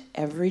burned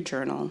every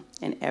journal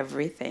and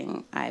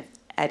everything I'd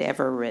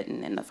ever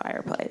written in the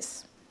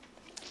fireplace.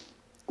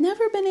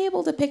 Never been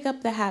able to pick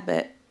up the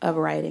habit of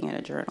writing in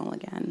a journal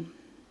again.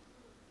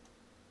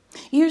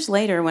 Years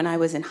later, when I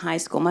was in high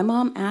school, my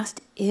mom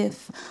asked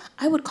if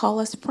I would call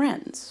us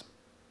friends.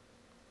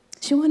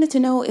 She wanted to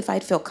know if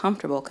I'd feel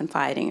comfortable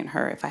confiding in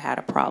her if I had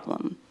a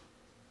problem.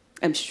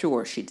 I'm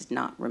sure she did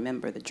not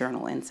remember the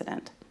journal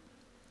incident.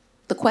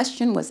 The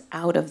question was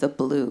out of the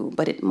blue,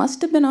 but it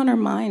must have been on her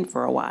mind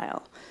for a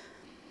while.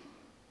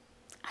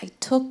 I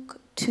took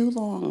too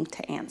long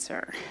to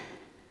answer.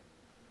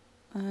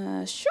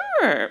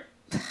 Sure.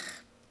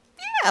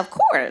 Yeah, of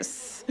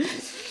course.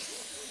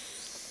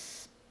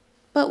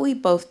 But we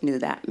both knew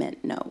that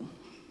meant no.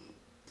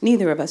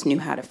 Neither of us knew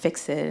how to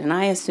fix it, and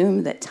I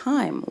assumed that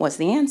time was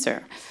the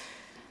answer.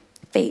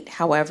 Fate,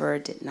 however,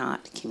 did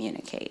not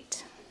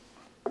communicate.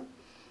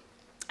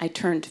 I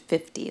turned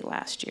 50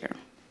 last year,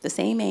 the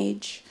same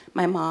age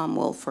my mom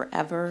will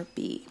forever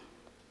be.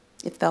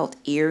 It felt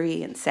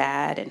eerie and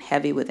sad and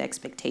heavy with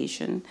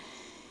expectation.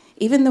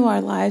 Even though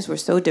our lives were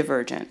so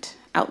divergent,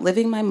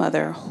 outliving my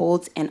mother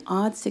holds an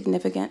odd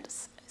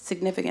significance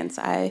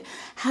I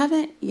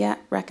haven't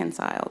yet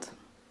reconciled.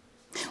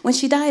 When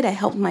she died, I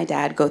helped my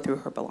dad go through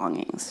her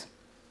belongings.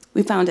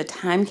 We found a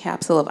time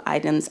capsule of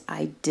items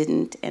I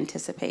didn't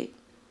anticipate.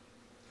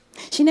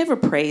 She never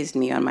praised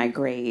me on my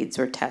grades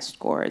or test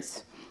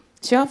scores.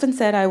 She often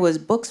said I was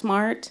book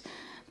smart,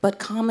 but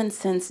common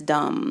sense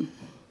dumb.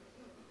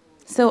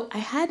 So I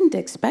hadn't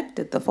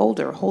expected the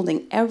folder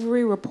holding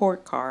every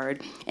report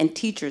card and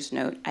teacher's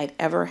note I'd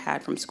ever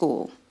had from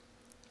school,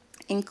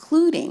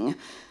 including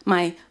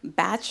my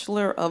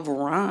Bachelor of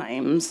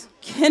Rhymes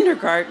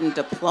kindergarten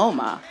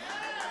diploma.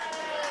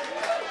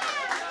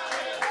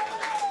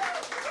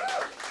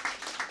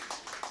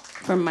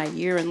 From my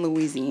year in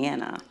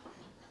Louisiana.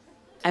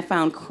 I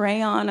found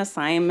crayon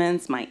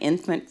assignments, my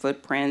infant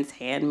footprints,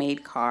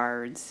 handmade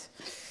cards,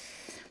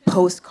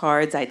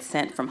 postcards I'd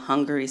sent from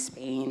Hungary,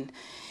 Spain,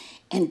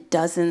 and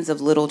dozens of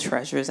little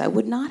treasures I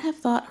would not have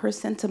thought her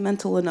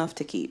sentimental enough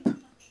to keep.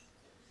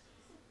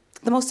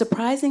 The most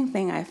surprising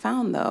thing I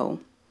found, though,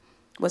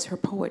 was her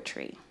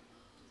poetry.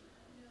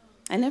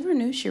 I never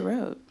knew she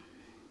wrote.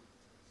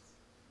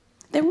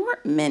 There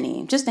weren't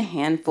many, just a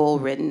handful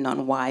written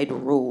on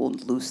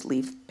wide-ruled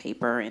loose-leaf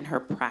paper in her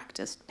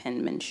practiced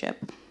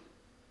penmanship.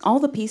 All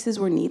the pieces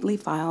were neatly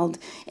filed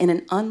in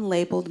an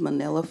unlabeled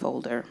manila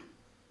folder.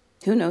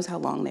 Who knows how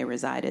long they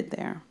resided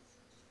there?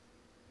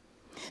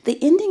 The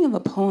ending of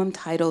a poem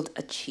titled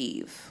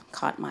Achieve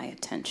caught my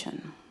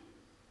attention.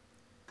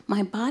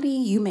 My body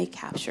you may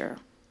capture,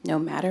 no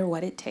matter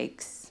what it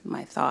takes,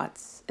 my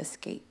thoughts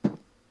escape.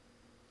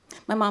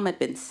 My mom had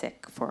been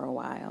sick for a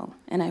while,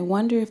 and I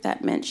wonder if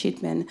that meant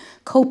she'd been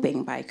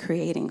coping by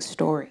creating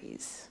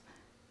stories,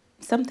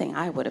 something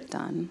I would have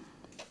done.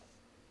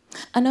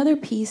 Another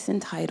piece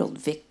entitled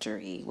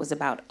Victory was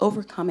about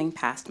overcoming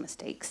past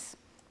mistakes.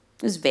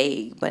 It was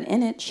vague, but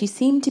in it, she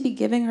seemed to be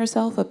giving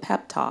herself a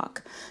pep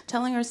talk,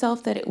 telling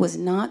herself that it was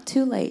not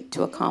too late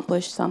to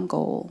accomplish some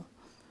goal.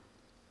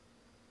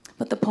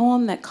 But the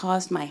poem that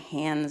caused my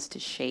hands to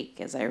shake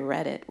as I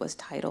read it was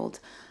titled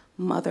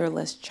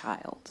Motherless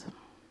Child.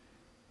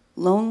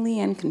 Lonely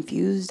and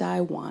confused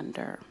I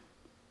wander.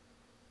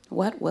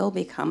 What will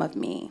become of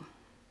me?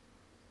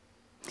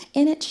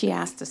 In it, she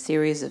asked a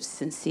series of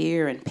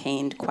sincere and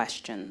pained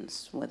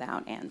questions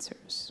without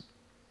answers.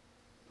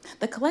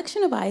 The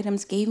collection of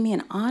items gave me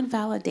an odd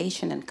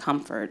validation and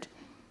comfort.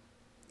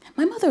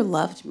 My mother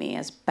loved me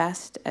as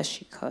best as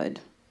she could.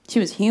 She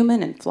was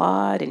human and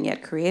flawed, and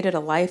yet created a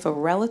life of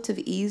relative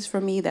ease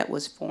for me that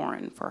was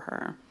foreign for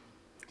her.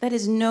 That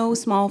is no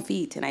small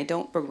feat, and I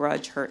don't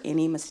begrudge her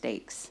any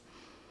mistakes.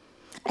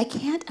 I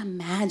can't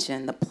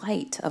imagine the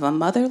plight of a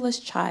motherless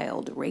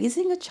child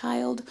raising a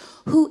child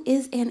who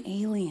is an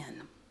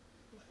alien.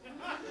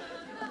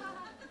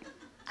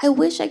 I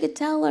wish I could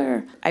tell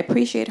her I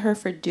appreciate her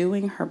for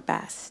doing her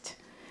best.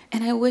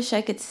 And I wish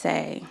I could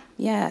say,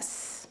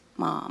 yes,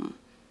 Mom,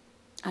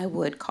 I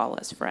would call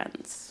us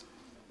friends.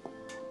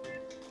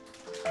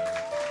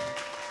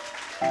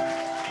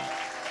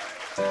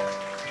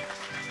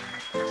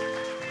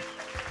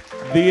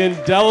 The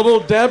indelible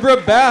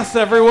Deborah Bass,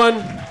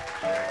 everyone.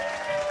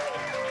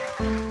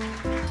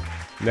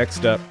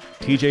 Next up,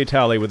 TJ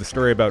Talley with a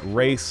story about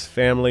race,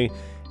 family,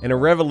 and a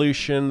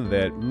revolution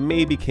that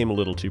maybe came a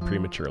little too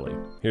prematurely.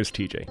 Here's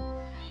TJ.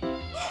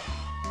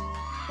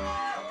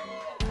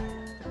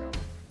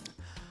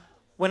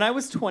 When I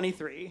was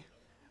 23,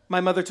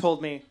 my mother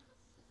told me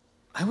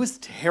I was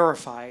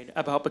terrified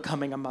about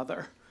becoming a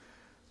mother.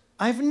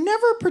 I've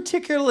never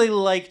particularly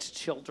liked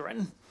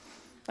children.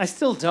 I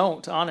still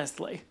don't,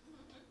 honestly.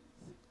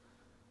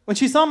 When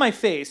she saw my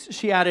face,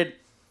 she added,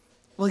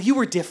 "Well, you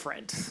were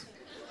different.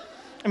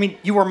 I mean,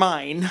 you were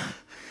mine,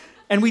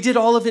 and we did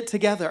all of it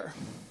together."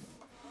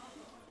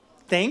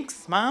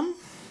 Thanks, Mom.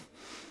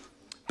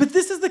 But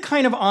this is the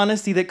kind of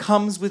honesty that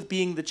comes with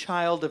being the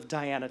child of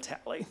Diana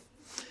Talley,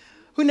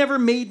 who never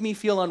made me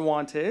feel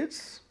unwanted,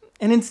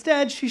 and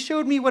instead she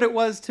showed me what it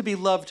was to be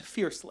loved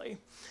fiercely,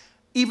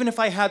 even if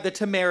I had the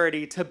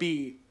temerity to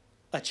be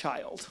a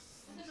child.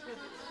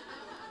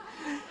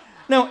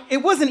 Now,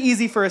 it wasn't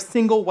easy for a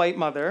single white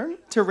mother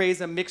to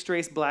raise a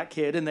mixed-race black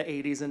kid in the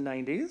 80s and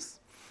 90s,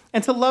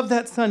 and to love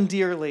that son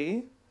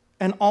dearly,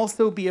 and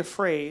also be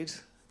afraid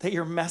that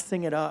you're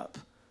messing it up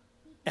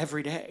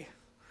every day.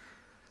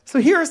 So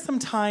here are some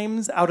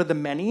times out of the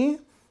many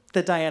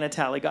that Diana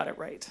Talley got it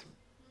right.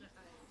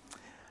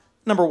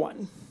 Number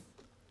 1,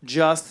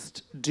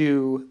 just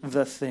do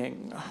the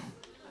thing.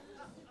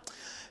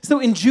 So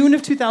in June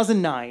of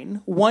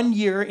 2009, 1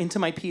 year into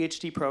my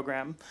PhD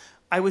program,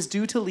 I was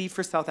due to leave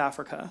for South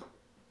Africa,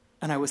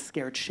 and I was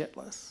scared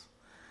shitless.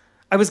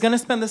 I was going to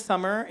spend the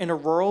summer in a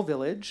rural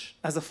village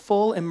as a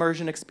full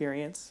immersion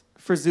experience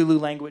for Zulu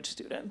language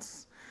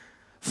students.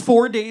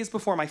 4 days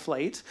before my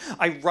flight,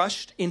 I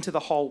rushed into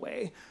the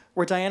hallway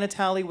where Diana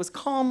Talley was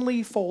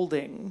calmly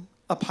folding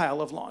a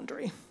pile of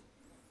laundry.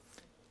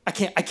 I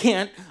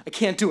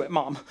can't do it,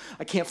 Mom.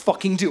 I can't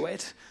fucking do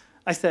it,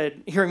 I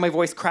said, hearing my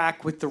voice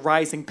crack with the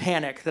rising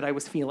panic that I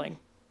was feeling.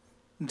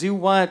 "Do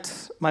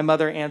what?" my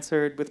mother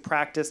answered with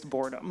practiced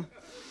boredom.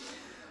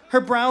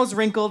 Her brows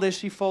wrinkled as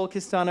she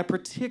focused on a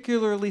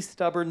particularly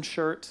stubborn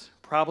shirt,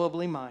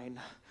 probably mine.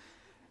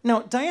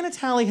 Now, Diana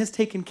Talley has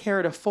taken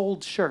care to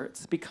fold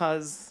shirts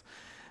because,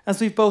 as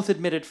we've both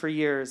admitted for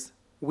years,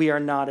 we are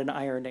not an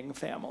ironing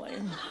family.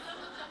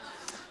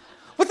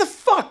 What the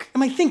fuck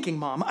am I thinking,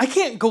 Mom? I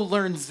can't go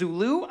learn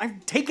Zulu.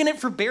 I've taken it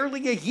for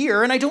barely a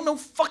year, and I don't know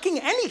fucking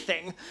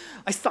anything.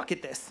 I suck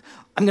at this.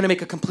 I'm gonna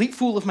make a complete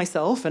fool of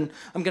myself, and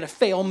I'm gonna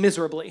fail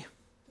miserably.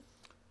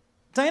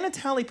 Diana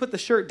Talley put the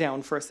shirt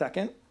down for a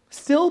second,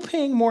 still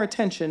paying more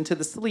attention to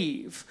the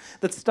sleeve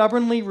that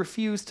stubbornly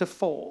refused to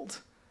fold.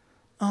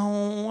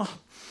 "Oh,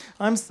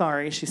 I'm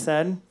sorry," she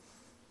said.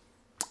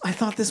 "I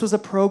thought this was a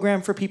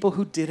program for people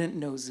who didn't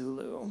know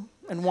Zulu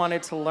and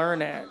wanted to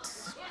learn it.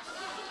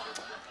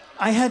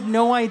 I had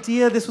no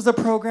idea this was a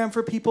program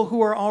for people who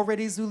are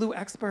already Zulu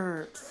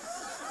experts."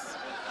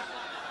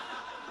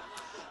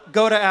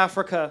 Go to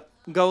Africa,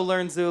 go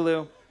learn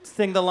Zulu,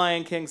 sing the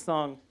Lion King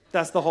song.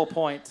 That's the whole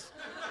point.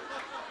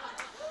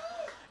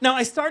 Now,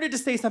 I started to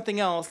say something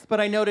else, but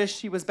I noticed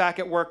she was back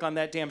at work on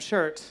that damn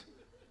shirt.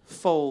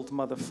 "Fold,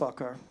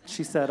 motherfucker,"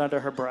 she said under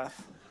her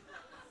breath.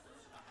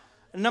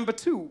 Number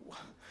 2,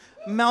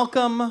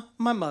 Malcolm,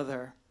 my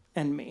mother,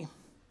 and me.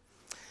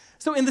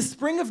 So in the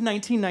spring of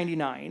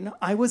 1999,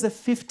 I was a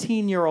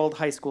 15-year-old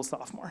high school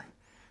sophomore.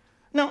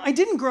 Now, I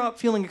didn't grow up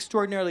feeling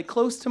extraordinarily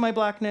close to my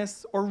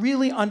blackness or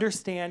really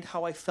understand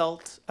how I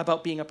felt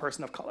about being a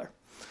person of color.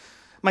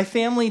 My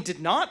family did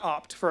not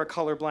opt for a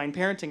colorblind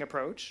parenting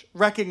approach,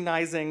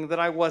 recognizing that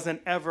I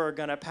wasn't ever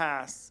gonna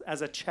pass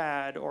as a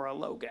Chad or a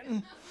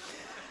Logan.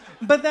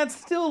 But that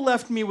still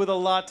left me with a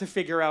lot to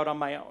figure out on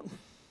my own.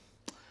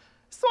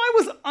 So I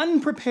was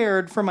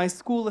unprepared for my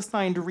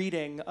school-assigned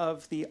reading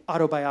of the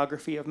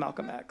autobiography of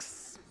Malcolm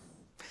X.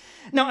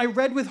 Now, I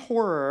read with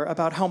horror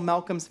about how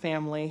Malcolm's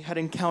family had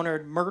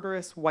encountered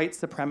murderous white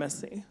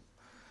supremacy.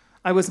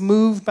 I was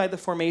moved by the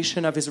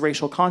formation of his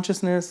racial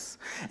consciousness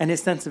and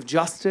his sense of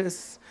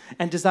justice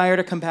and desire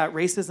to combat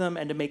racism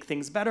and to make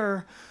things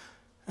better,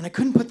 and I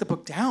couldn't put the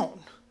book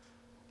down.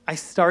 I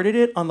started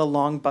it on the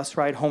long bus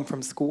ride home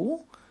from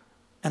school,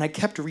 and I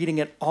kept reading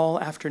it all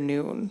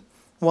afternoon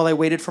while I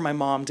waited for my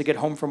mom to get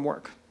home from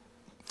work.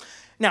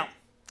 Now,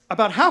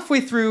 about halfway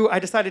through, I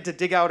decided to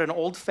dig out an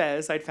old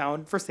fez I'd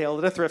found for sale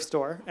at a thrift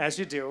store, as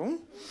you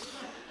do,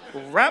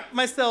 wrap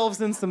myself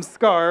in some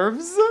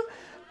scarves,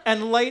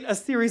 and light a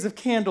series of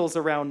candles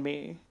around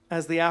me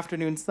as the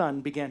afternoon sun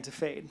began to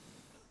fade.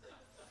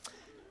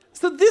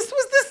 So this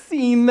was the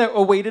scene that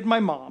awaited my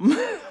mom,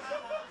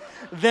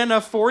 then a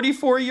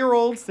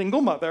 44-year-old single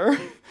mother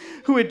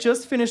who had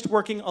just finished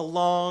working a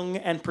long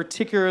and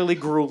particularly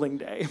grueling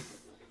day.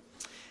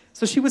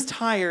 So she was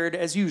tired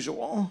as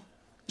usual.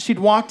 She'd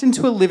walked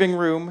into a living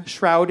room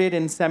shrouded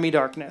in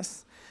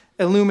semi-darkness,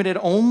 illuminated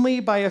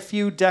only by a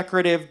few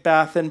decorative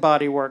Bath and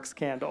Body Works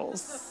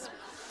candles.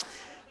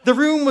 The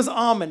room was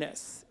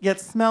ominous, yet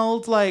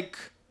smelled like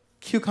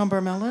cucumber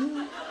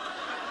melon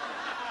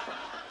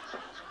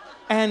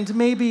and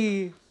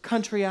maybe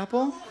country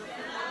apple.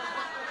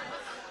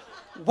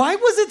 Why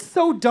was it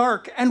so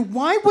dark, and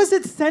why was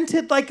it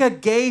scented like a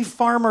gay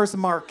farmer's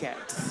market?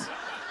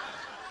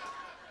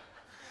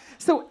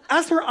 So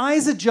As her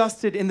eyes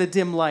adjusted in the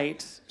dim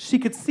light, she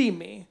could see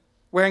me,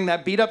 wearing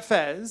that beat-up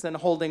fez and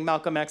holding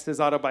Malcolm X's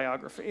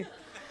autobiography.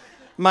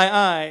 My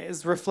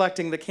eyes,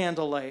 reflecting the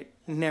candlelight,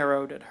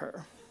 narrowed at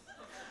her.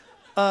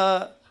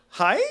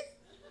 Hi?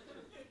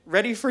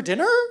 Ready for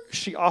dinner?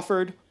 She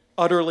offered,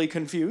 utterly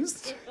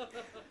confused.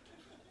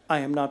 I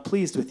am not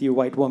pleased with you,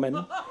 white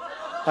woman,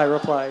 I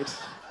replied.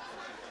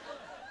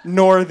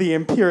 Nor the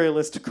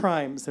imperialist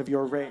crimes of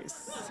your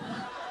race.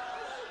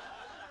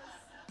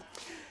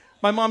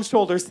 My mom's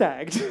shoulders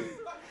sagged.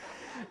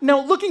 Now,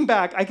 looking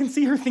back, I can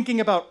see her thinking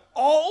about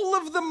all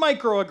of the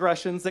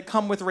microaggressions that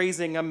come with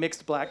raising a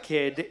mixed black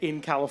kid in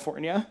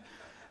California,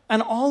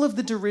 and all of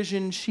the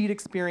derision she'd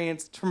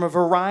experienced from a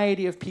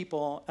variety of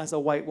people as a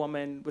white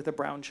woman with a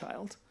brown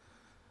child.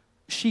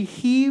 She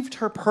heaved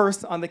her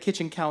purse on the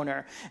kitchen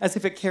counter as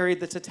if it carried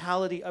the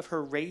totality of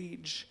her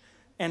rage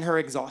and her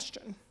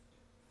exhaustion.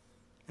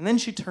 And then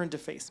she turned to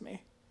face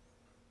me.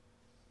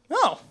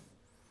 Oh,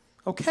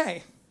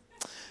 okay.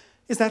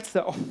 Is that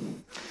so?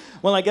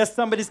 Well, I guess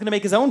somebody's gonna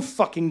make his own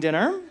fucking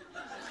dinner.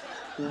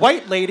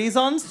 White ladies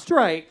on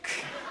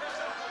strike.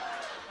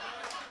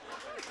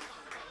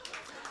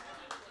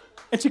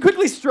 And she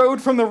quickly strode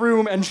from the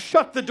room and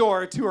shut the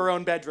door to her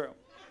own bedroom.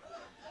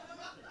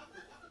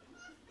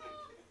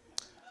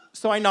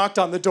 So I knocked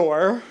on the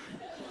door,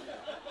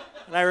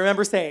 and I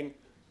remember saying,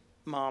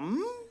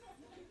 Mom,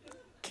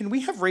 can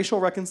we have racial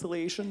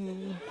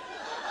reconciliation?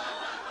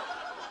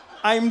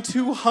 I'm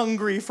too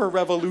hungry for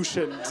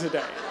revolution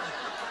today.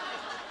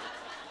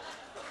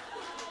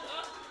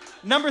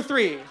 Number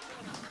 3,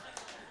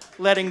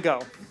 letting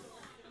go.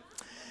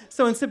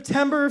 So in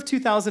September of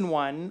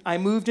 2001, I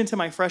moved into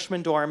my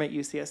freshman dorm at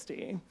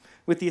UCSD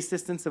with the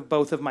assistance of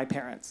both of my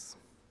parents.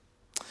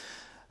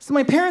 So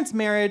my parents'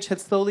 marriage had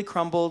slowly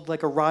crumbled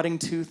like a rotting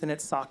tooth in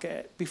its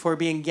socket before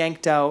being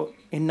yanked out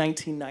in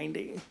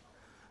 1990.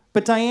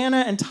 But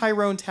Diana and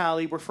Tyrone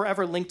Talley were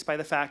forever linked by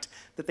the fact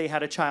that they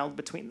had a child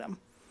between them.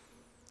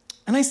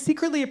 And I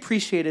secretly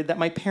appreciated that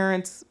my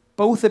parents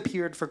both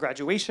appeared for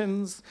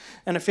graduations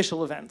and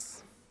official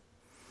events.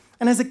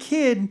 And as a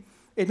kid,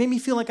 it made me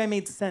feel like I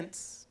made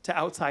sense to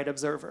outside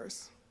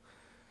observers.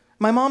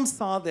 My mom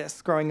saw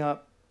this growing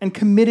up and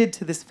committed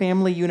to this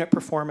family unit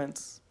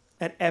performance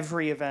at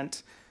every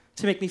event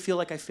to make me feel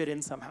like I fit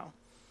in somehow.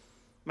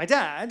 My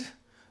dad,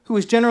 who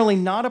was generally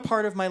not a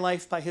part of my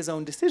life by his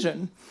own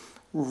decision,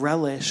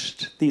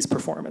 relished these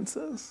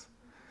performances.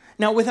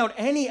 Now, without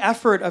any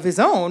effort of his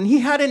own, he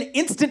had an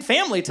instant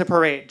family to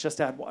parade, just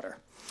add water.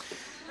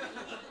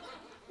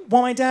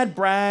 While my dad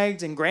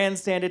bragged and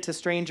grandstanded to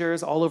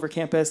strangers all over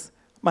campus,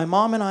 my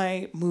mom and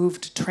I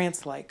moved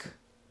trance-like,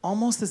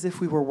 almost as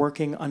if we were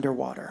working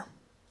underwater.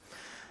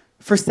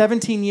 For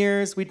 17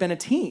 years, we'd been a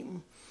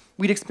team.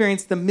 We'd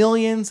experienced the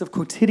millions of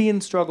quotidian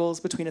struggles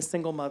between a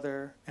single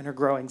mother and her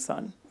growing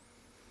son.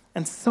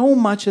 And so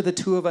much of the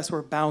two of us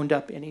were bound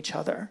up in each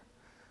other.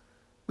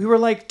 We were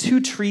like two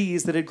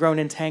trees that had grown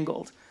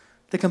entangled,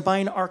 the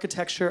combined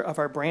architecture of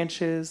our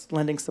branches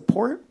lending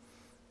support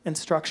and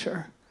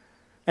structure.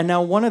 And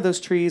now one of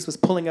those trees was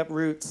pulling up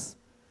roots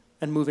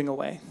and moving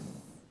away.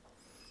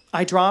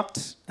 I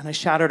dropped and I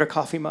shattered a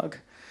coffee mug.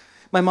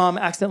 My mom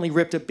accidentally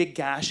ripped a big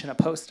gash in a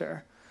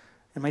poster.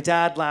 And my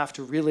dad laughed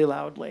really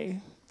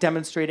loudly,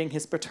 demonstrating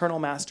his paternal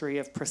mastery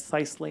of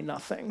precisely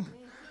nothing,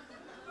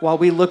 while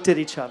we looked at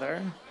each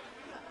other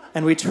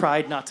and we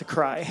tried not to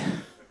cry.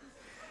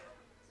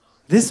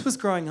 This was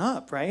growing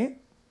up, right?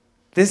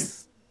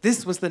 This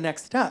was the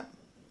next step.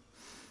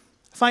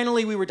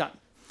 Finally, we were done.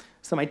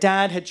 So my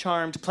dad had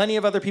charmed plenty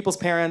of other people's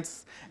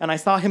parents, and I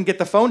saw him get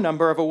the phone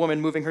number of a woman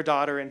moving her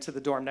daughter into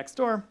the dorm next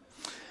door.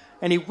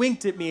 And he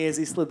winked at me as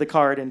he slid the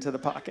card into the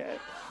pocket.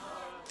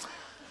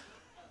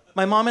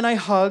 My mom and I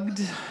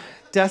hugged,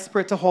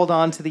 desperate to hold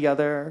on to the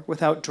other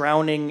without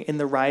drowning in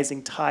the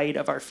rising tide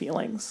of our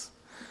feelings.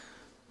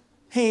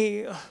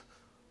 Hey,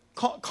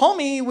 call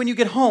me when you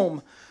get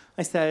home,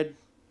 I said,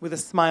 with a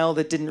smile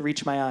that didn't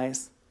reach my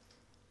eyes.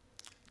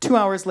 2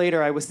 hours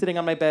later, I was sitting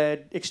on my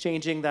bed,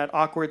 exchanging that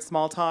awkward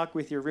small talk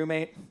with your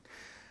roommate,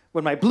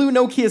 when my blue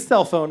Nokia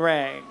cell phone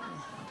rang.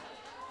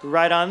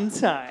 Right on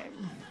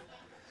time.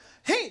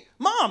 Hey,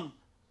 Mom,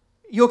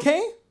 you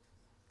okay?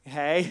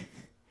 Hey.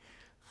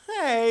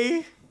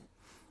 Hey.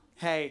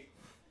 Hey.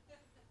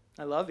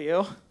 I love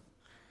you.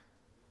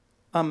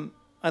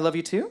 I love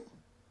you too?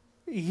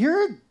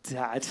 Your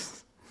dad.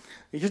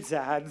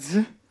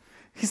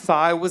 He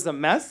saw I was a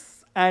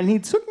mess, and he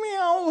took me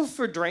out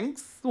for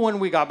drinks when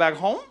we got back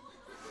home.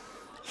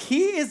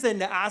 He is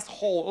an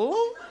asshole,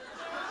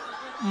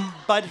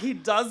 but he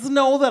does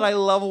know that I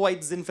love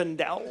White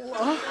Zinfandel.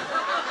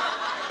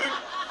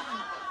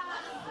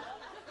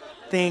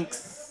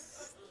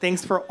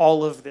 Thanks for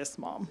all of this,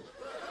 Mom.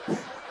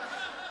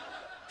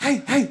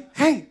 Hey.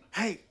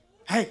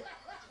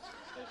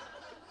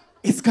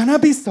 It's gonna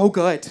be so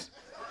good.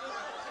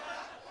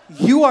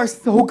 You are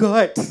so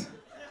good.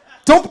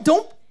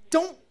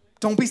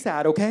 Don't be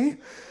sad, okay?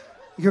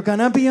 You're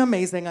gonna be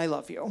amazing. I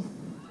love you.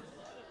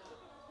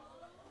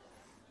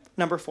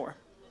 Number 4,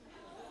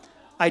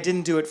 I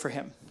didn't do it for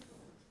him.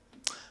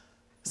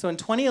 So in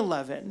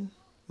 2011,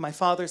 my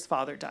father's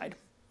father died.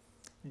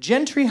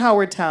 Gentry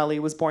Howard Talley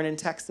was born in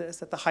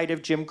Texas at the height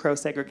of Jim Crow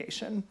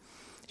segregation.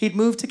 He'd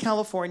moved to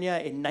California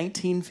in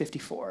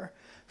 1954,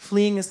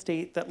 fleeing a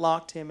state that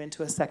locked him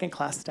into a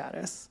second-class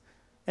status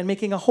and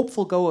making a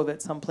hopeful go of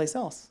it someplace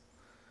else.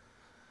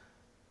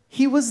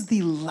 He was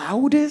the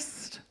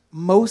loudest,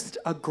 most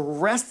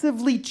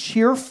aggressively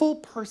cheerful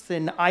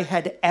person I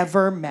had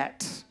ever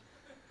met.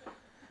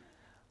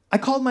 I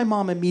called my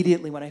mom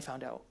immediately when I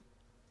found out.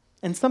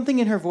 And something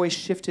in her voice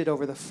shifted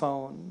over the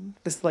phone,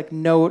 this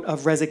note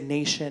of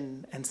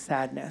resignation and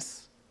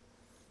sadness.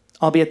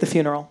 "I'll be at the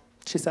funeral,"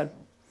 she said.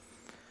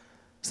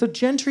 So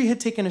Gentry had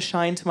taken a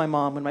shine to my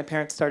mom when my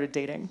parents started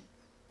dating.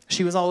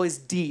 She was always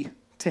D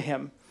to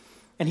him,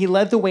 and he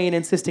led the way in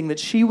insisting that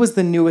she was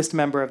the newest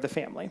member of the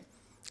family.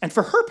 And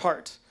for her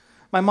part,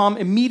 my mom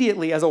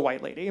immediately, as a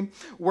white lady,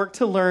 worked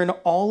to learn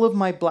all of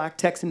my Black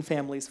Texan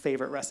family's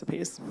favorite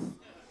recipes.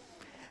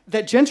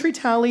 That Gentry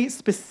Talley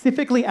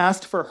specifically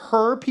asked for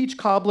her peach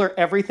cobbler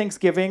every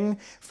Thanksgiving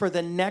for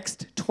the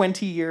next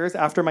 20 years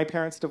after my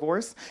parents'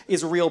 divorce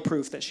is real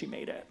proof that she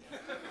made it.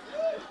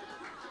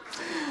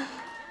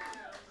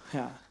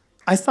 Yeah.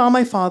 I saw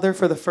my father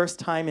for the first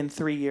time in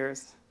 3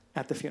 years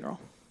at the funeral.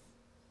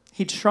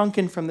 He'd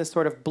shrunken from this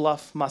sort of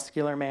bluff,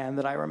 muscular man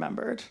that I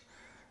remembered.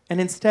 And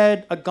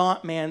instead, a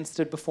gaunt man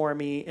stood before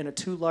me in a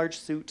too large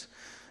suit,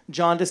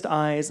 jaundiced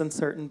eyes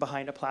uncertain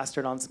behind a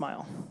plastered-on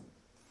smile.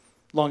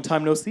 "Long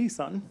time no see,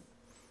 son."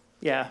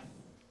 "Yeah.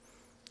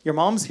 Your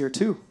mom's here,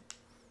 too."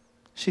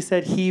 She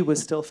said he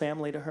was still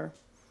family to her.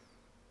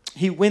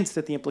 He winced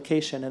at the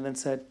implication and then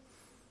said,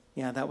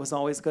 "Yeah, that was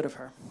always good of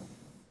her."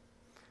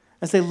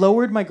 As they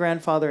lowered my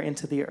grandfather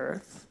into the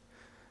earth,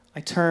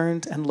 I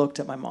turned and looked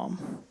at my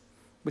mom,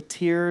 with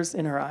tears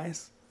in her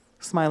eyes,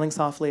 smiling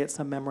softly at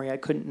some memory I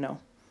couldn't know.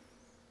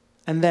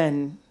 And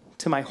then,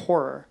 to my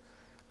horror,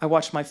 I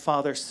watched my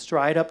father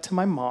stride up to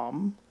my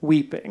mom,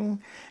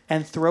 weeping,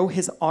 and throw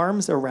his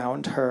arms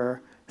around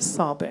her,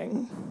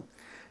 sobbing.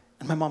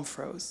 And my mom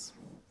froze.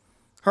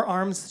 Her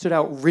arms stood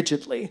out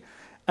rigidly,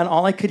 and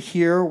all I could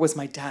hear was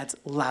my dad's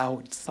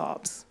loud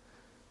sobs.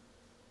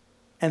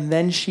 And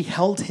then she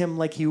held him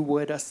like you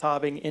would a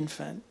sobbing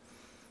infant.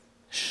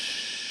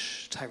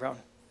 "Shh,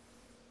 Tyrone,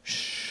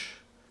 shh."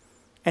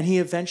 And he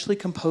eventually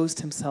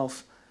composed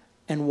himself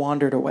and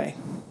wandered away.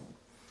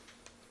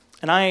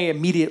 And I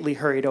immediately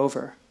hurried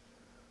over.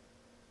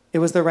 "It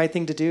was the right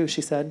thing to do,"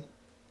 she said,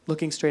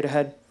 looking straight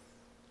ahead.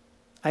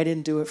 "I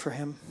didn't do it for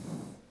him.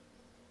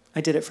 I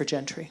did it for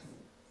Gentry."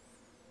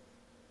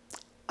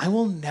 I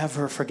will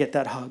never forget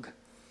that hug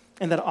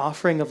and that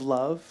offering of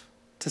love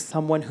to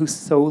someone who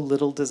so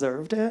little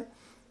deserved it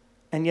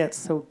and yet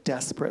so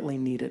desperately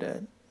needed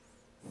it.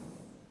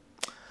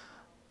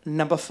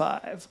 Number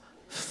 5,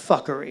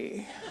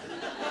 fuckery.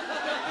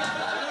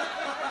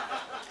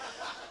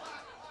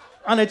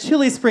 On a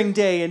chilly spring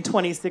day in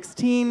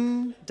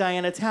 2016,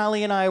 Diana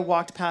Talley and I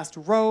walked past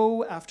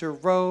row after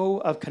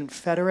row of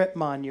Confederate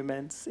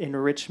monuments in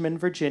Richmond,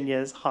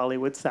 Virginia's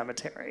Hollywood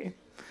Cemetery.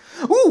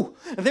 "Ooh,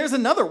 there's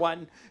another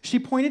one." She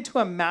pointed to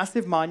a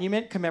massive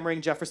monument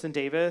commemorating Jefferson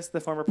Davis,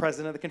 the former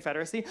president of the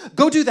Confederacy.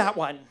 "Go do that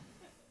one."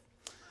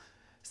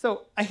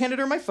 So I handed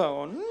her my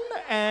phone,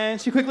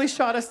 and she quickly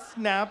shot a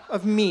snap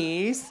of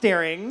me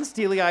staring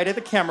steely-eyed at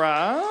the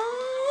camera,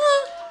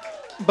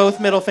 both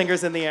middle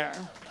fingers in the air.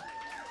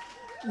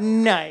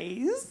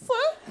 "Nice."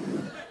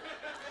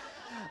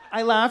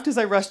 I laughed as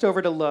I rushed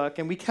over to look,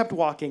 and we kept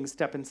walking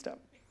step in step.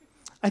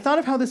 I thought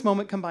of how this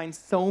moment combines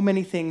so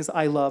many things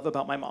I love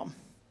about my mom.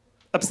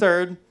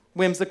 Absurd,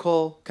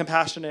 whimsical,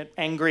 compassionate,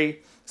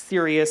 angry,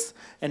 serious,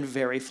 and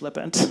very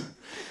flippant.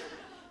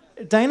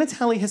 Diana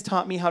Talley has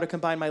taught me how to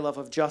combine my love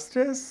of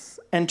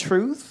justice and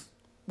truth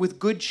with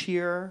good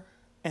cheer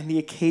and the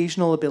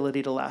occasional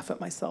ability to laugh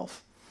at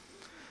myself.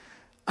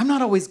 I'm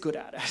not always good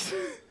at it.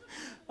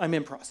 I'm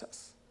in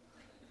process.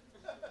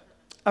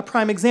 A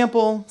prime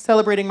example,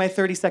 celebrating my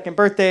 32nd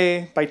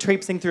birthday by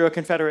traipsing through a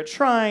Confederate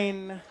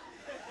shrine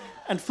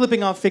and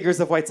flipping off figures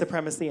of white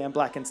supremacy and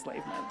black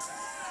enslavement.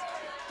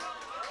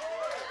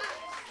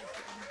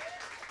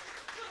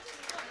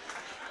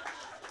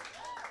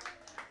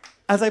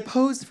 As I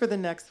posed for the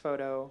next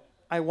photo,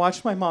 I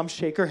watched my mom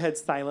shake her head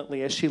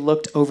silently as she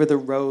looked over the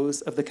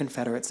rows of the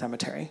Confederate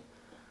cemetery.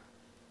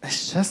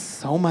 It's just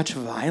so much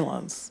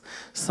violence,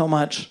 so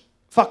much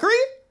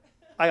fuckery,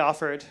 I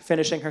offered,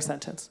 finishing her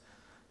sentence.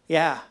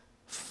 "Yeah,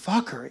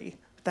 fuckery,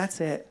 that's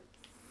it."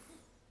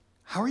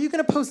 "How are you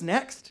going to pose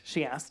next?"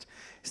 she asked,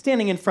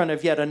 standing in front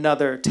of yet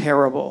another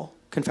terrible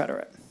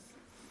Confederate.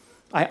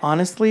 "I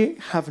honestly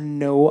have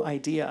no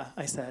idea,"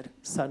 I said,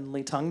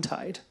 suddenly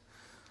tongue-tied.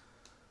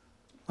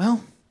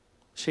 "Well,"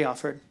 she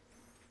offered,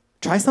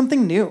 "try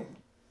something new.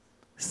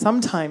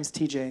 Sometimes,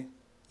 TJ,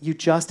 you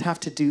just have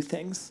to do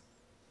things,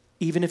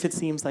 even if it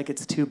seems like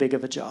it's too big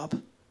of a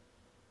job."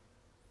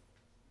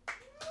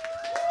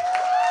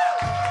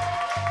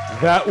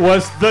 That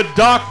was the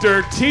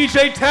Dr.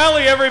 TJ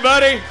Talley,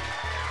 everybody.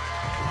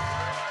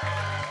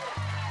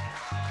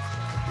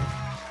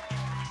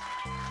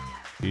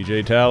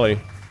 TJ Talley.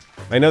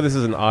 I know this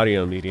is an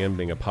audio medium,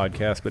 being a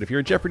podcast, but if you're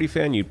a Jeopardy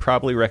fan, you'd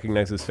probably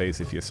recognize his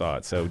face if you saw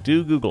it, so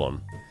do Google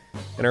him.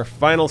 And our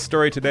final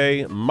story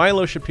today,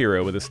 Milo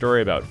Shapiro with a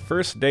story about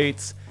first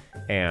dates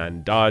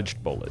and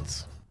dodged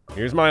bullets.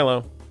 Here's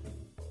Milo.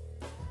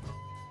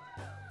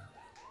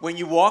 When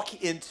you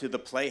walk into the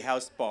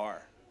Playhouse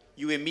Bar,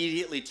 you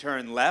immediately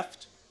turn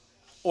left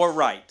or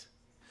right.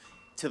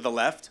 To the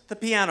left, the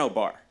piano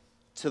bar.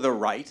 To the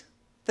right,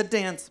 the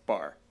dance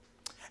bar.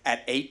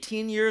 At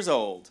 18 years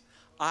old,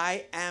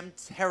 I am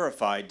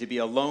terrified to be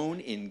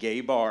alone in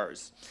gay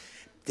bars.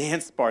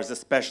 Dance bars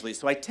especially,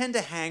 so I tend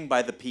to hang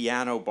by the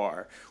piano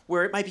bar,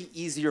 where it might be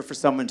easier for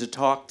someone to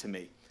talk to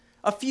me.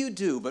 A few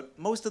do, but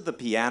most of the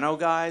piano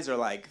guys are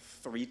like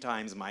 3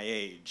 times my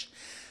age.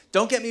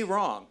 Don't get me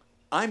wrong,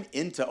 I'm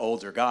into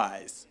older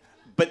guys,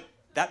 but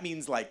that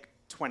means like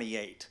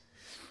 28.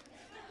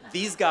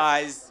 These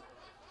guys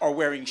are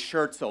wearing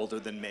shirts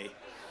older than me.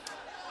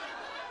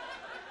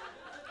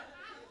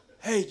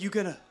 Hey, you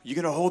gonna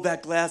hold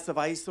that glass of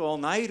ice all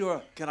night,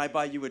 or can I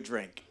buy you a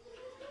drink?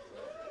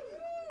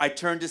 I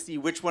turn to see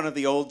which one of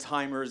the old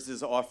timers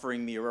is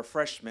offering me a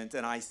refreshment,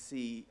 and I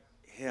see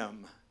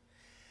him.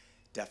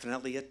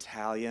 Definitely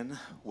Italian,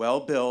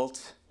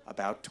 well-built,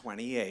 about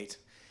 28,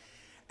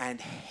 and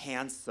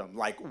handsome,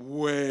 like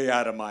way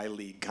out of my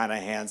league kind of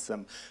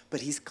handsome.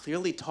 But he's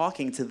clearly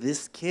talking to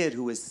this kid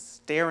who is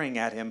staring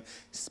at him,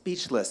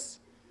 speechless.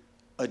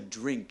 A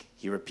drink,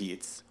 he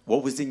repeats.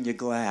 What was in your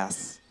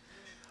glass?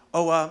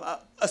 Oh,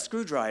 a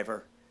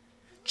screwdriver.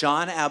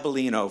 John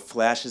Abellino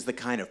flashes the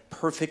kind of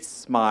perfect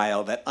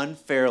smile that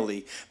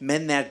unfairly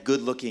men that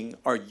good-looking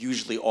are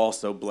usually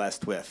also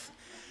blessed with.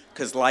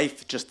 Because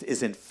life just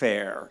isn't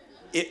fair.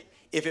 If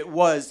it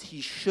was, he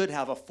should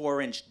have a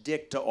 4-inch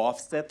dick to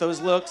offset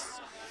those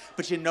looks,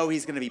 but you know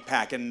he's gonna be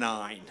packing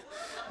 9.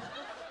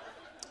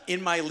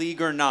 In my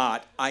league or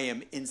not, I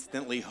am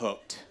instantly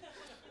hooked.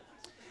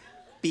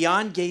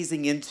 Beyond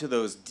gazing into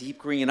those deep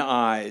green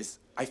eyes,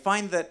 I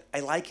find that I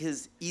like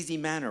his easy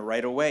manner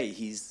right away.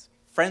 He's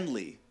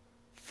friendly,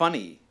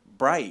 funny,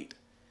 bright.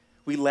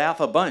 We laugh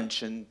a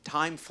bunch and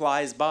time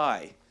flies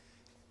by.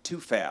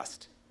 Too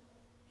fast.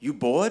 You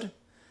bored?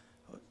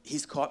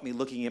 He's caught me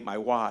looking at my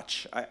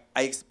watch.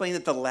 I explained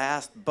that the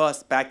last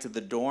bus back to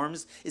the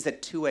dorms is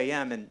at 2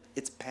 a.m. and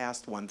it's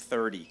past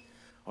 1:30.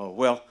 Oh,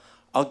 well,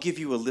 I'll give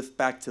you a lift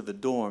back to the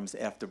dorms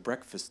after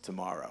breakfast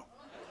tomorrow.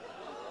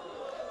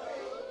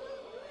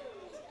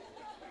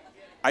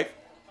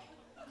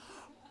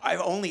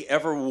 I've only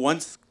ever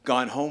once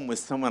gone home with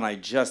someone I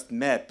just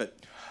met, but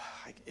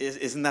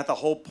isn't that the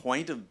whole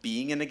point of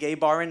being in a gay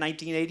bar in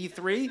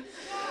 1983?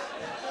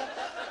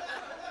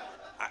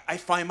 I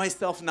find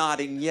myself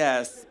nodding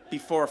yes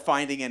before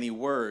finding any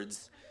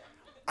words.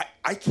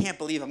 I can't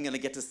believe I'm going to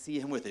get to see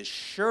him with his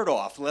shirt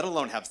off, let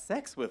alone have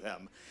sex with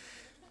him.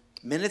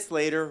 Minutes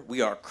later,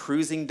 we are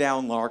cruising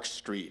down Lark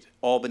Street,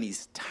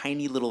 Albany's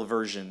tiny little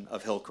version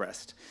of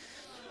Hillcrest.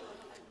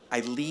 I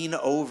lean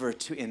over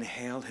to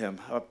inhale him,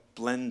 a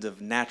blend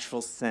of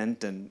natural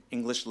scent and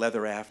English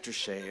leather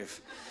aftershave.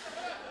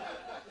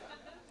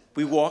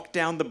 We walk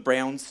down the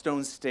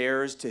brownstone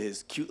stairs to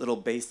his cute little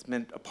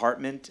basement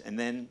apartment and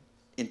then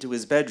into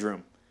his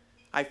bedroom.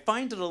 I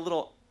find it a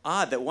little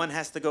odd that one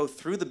has to go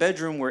through the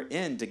bedroom we're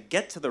in to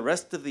get to the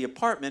rest of the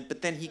apartment,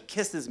 but then he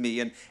kisses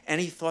me and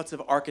any thoughts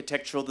of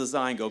architectural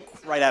design go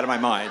right out of my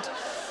mind.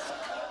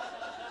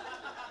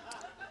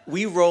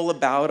 We roll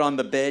about on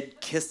the bed,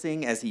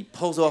 kissing as he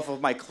pulls off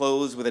of my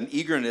clothes with an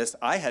eagerness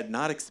I had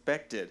not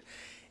expected.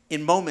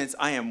 In moments,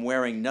 I am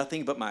wearing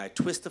nothing but my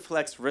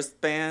Twist-A-Flex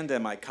wristband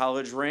and my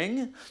college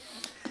ring.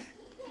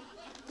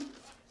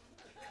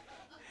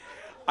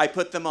 I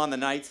put them on the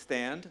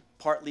nightstand,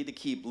 partly to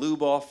keep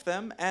lube off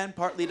them, and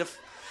partly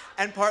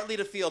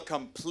to feel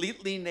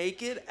completely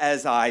naked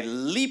as I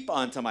leap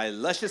onto my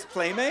luscious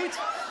playmate.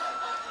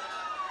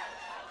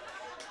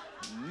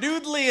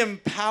 Nudely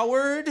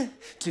empowered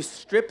to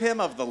strip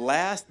him of the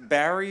last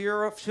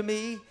barrier to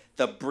me,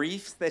 the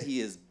briefs that he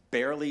is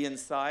barely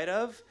inside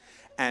of,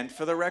 and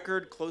for the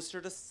record, closer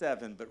to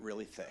 7, but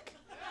really thick.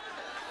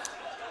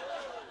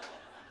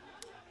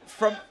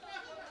 From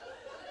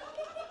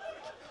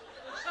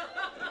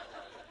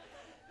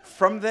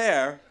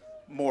there,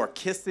 more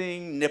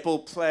kissing, nipple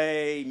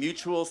play,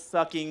 mutual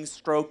sucking,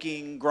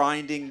 stroking,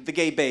 grinding, the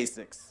gay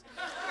basics.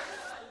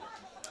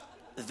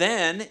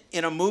 Then,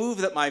 in a move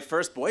that my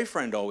first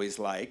boyfriend always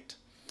liked,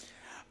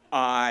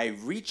 I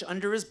reach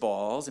under his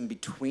balls and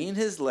between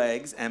his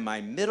legs, and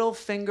my middle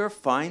finger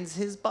finds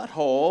his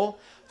butthole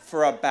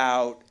for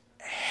about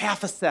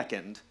half a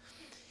second.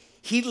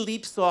 He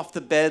leaps off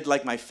the bed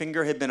like my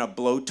finger had been a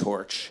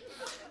blowtorch.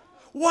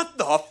 What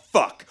the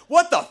fuck?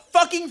 What the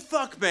fucking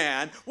fuck,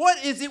 man?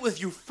 What is it with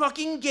you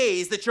fucking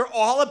gays that you're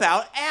all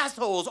about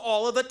assholes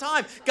all of the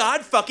time?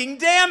 God fucking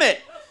damn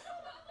it!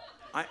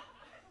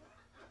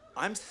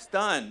 I'm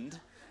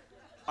stunned.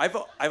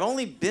 I've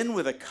only been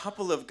with a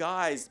couple of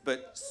guys,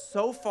 but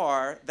so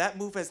far, that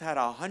move has had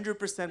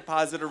 100%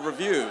 positive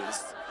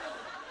reviews.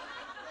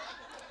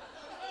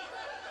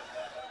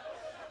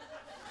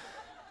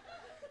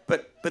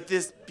 But But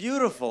this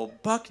beautiful,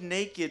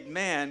 buck-naked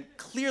man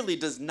clearly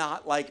does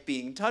not like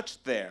being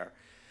touched there.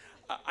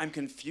 I'm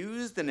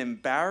confused and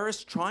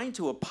embarrassed, trying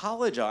to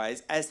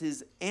apologize as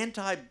his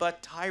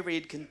anti-butt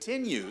tirade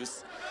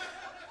continues,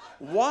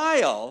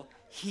 while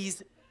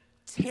he's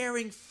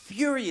tearing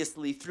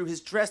furiously through his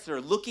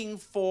dresser, looking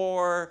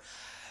for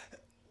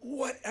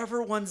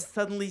whatever one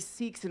suddenly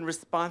seeks in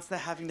response to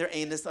having their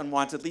anus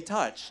unwantedly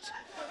touched.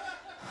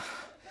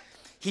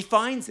 He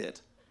finds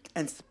it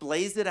and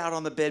splays it out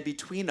on the bed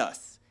between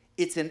us.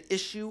 It's an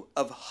issue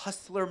of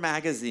Hustler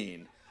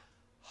magazine.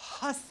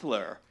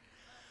 Hustler,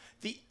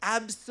 the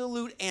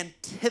absolute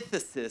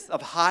antithesis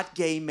of hot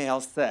gay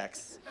male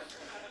sex.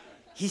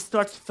 He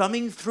starts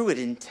thumbing through it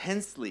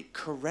intensely,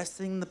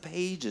 caressing the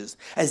pages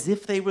as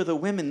if they were the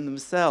women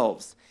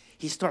themselves.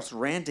 He starts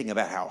ranting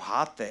about how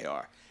hot they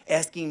are,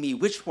 asking me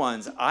which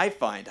ones I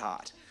find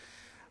hot.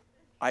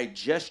 I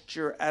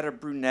gesture at a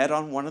brunette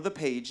on one of the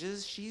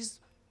pages. She's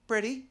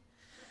pretty.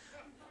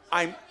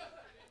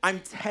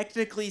 I'm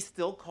technically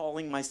still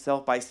calling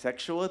myself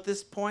bisexual at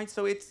this point,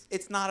 so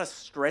it's not a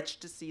stretch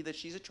to see that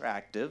she's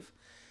attractive.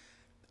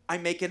 I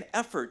make an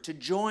effort to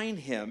join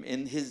him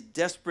in his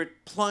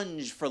desperate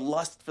plunge for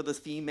lust for the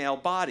female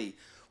body,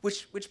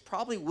 which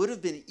probably would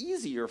have been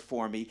easier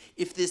for me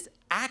if this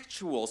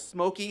actual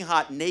smoking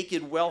hot,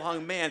 naked,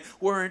 well-hung man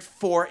weren't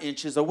 4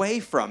 inches away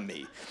from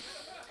me.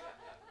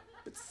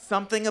 But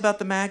something about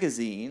the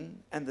magazine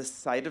and the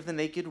sight of the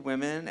naked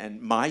women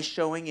and my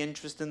showing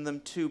interest in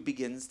them too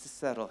begins to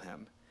settle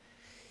him.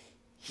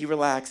 He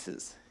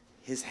relaxes.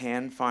 His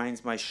hand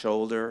finds my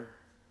shoulder,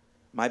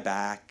 my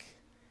back,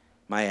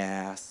 my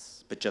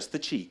ass, but just the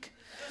cheek.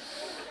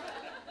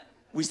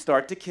 We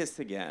start to kiss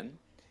again,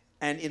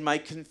 and in my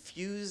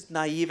confused,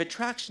 naive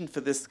attraction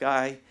for this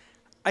guy,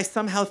 I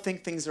somehow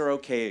think things are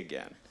okay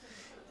again.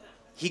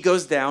 He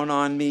goes down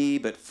on me,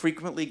 but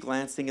frequently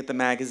glancing at the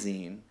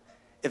magazine.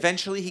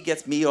 Eventually, he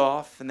gets me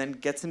off and then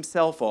gets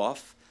himself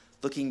off,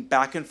 looking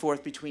back and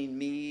forth between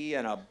me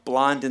and a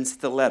blonde in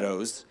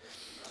stilettos.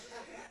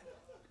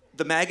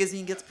 The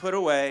magazine gets put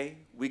away.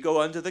 We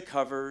go under the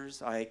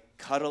covers. I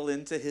cuddle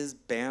into his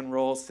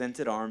Banroll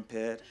scented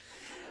armpit.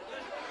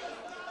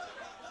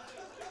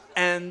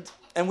 And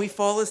we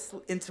fall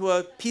into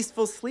a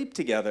peaceful sleep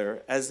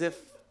together as if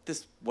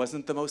this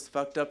wasn't the most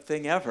fucked up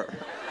thing ever.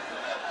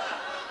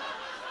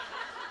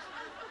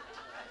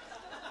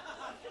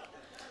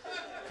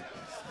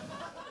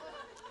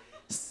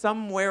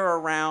 Somewhere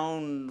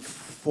around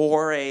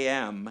 4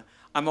 a.m.,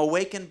 I'm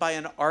awakened by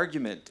an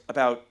argument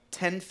about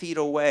 10 feet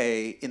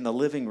away in the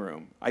living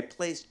room. I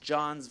place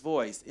John's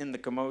voice in the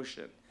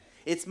commotion.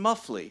 It's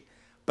muffly,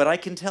 but I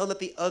can tell that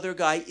the other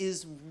guy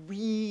is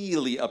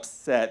really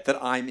upset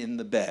that I'm in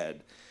the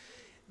bed.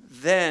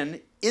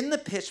 Then, in the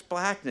pitch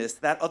blackness,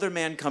 that other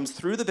man comes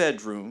through the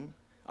bedroom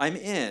I'm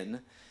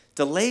in,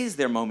 delays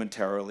there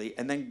momentarily,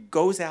 and then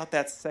goes out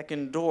that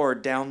second door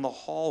down the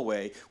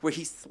hallway where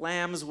he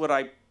slams what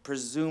I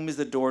presume is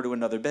the door to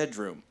another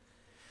bedroom.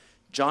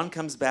 John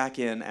comes back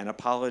in and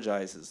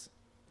apologizes.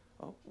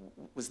 Oh,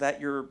 was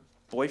that your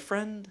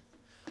boyfriend?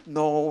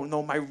 No,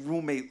 my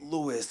roommate,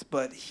 Louis,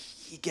 but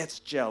he gets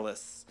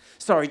jealous.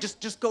 Sorry,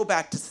 just go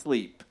back to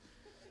sleep.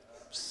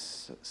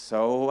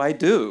 So I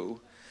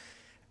do.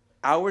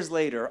 Hours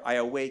later, I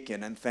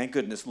awaken, and thank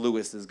goodness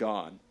Louis is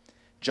gone.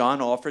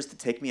 John offers to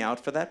take me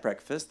out for that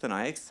breakfast, and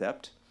I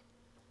accept.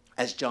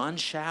 As John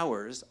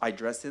showers, I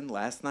dress in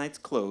last night's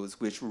clothes,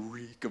 which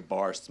reek of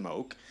bar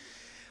smoke.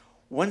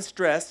 Once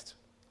dressed,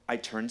 I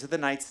turn to the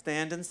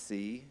nightstand and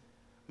see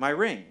my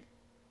ring.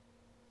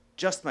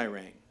 Just my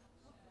ring.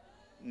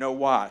 No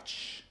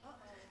watch.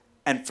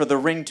 And for the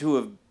ring to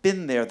have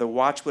been there, the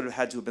watch would have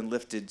had to have been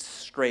lifted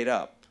straight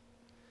up.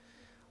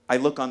 I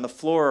look on the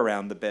floor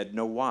around the bed,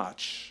 no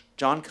watch.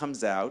 John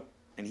comes out,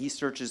 and he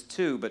searches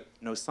too, but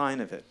no sign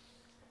of it.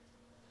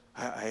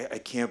 I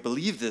can't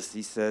believe this,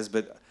 he says,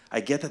 but I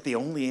get that the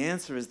only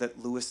answer is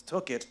that Louis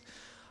took it.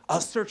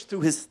 I'll search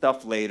through his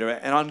stuff later,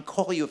 and I'll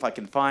call you if I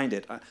can find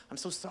it. I'm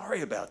so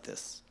sorry about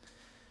this.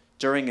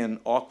 During an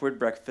awkward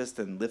breakfast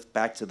and lift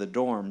back to the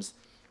dorms,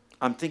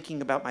 I'm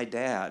thinking about my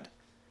dad.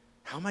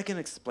 How am I going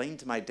to explain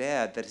to my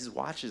dad that his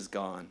watch is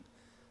gone?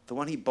 The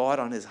one he bought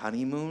on his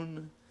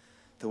honeymoon?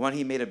 The one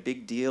he made a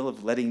big deal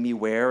of letting me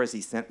wear as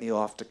he sent me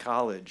off to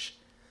college?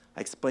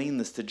 I explained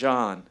this to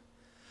John.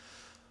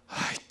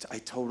 I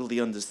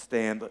totally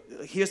understand.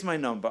 Here's my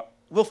number.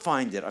 We'll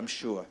find it, I'm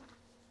sure.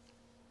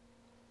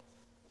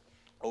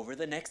 Over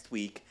the next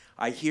week,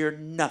 I hear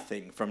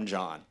nothing from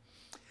John.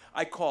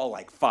 I call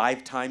like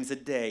 5 times a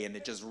day, and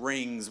it just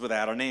rings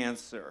without an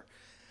answer.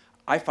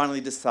 I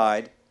finally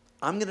decide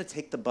I'm going to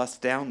take the bus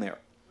down there.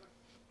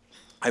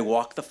 I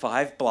walk the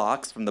 5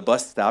 blocks from the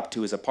bus stop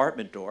to his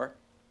apartment door,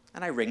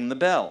 and I ring the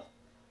bell.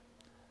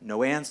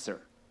 No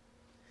answer.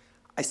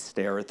 I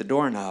stare at the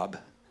doorknob,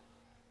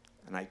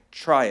 and I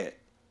try it.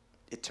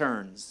 It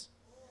turns.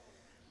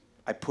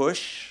 I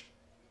push.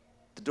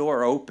 The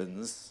door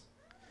opens.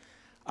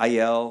 I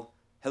yell,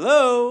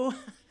 "Hello!"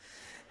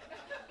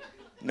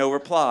 No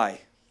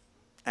reply.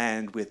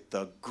 And with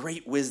the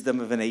great wisdom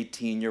of an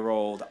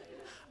 18-year-old,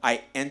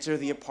 I enter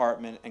the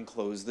apartment and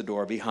close the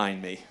door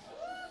behind me.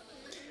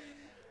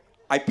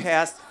 I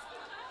pass...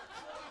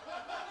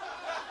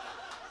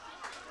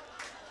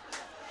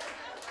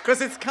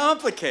 Because it's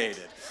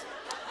complicated.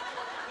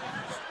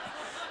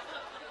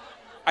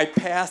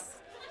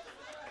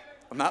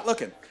 I'm not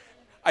looking.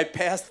 I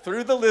pass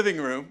through the living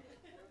room,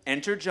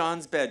 enter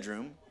John's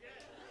bedroom,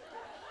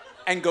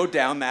 and go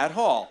down that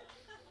hall.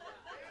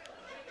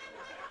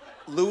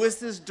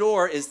 Lewis's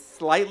door is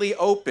slightly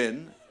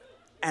open,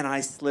 and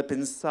I slip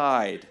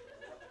inside.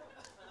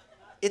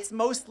 It's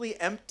mostly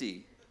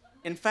empty.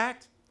 In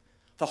fact,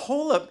 the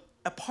whole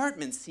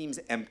apartment seems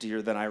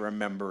emptier than I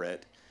remember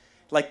it,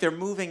 like they're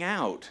moving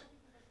out.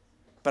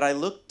 But I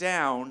look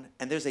down,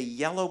 and there's a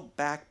yellow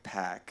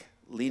backpack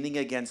leaning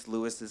against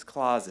Lewis's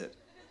closet.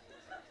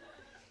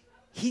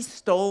 He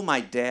stole my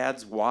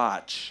dad's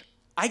watch.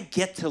 I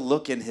get to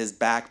look in his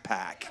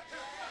backpack.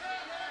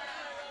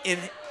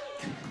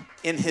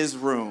 In his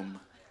room.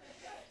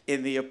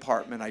 In the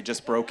apartment I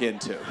just broke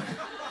into.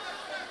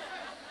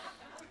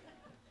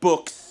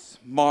 Books,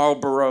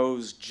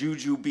 Marlboros,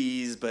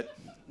 jujubes, but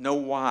no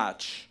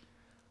watch.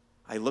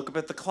 I look up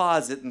at the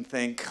closet and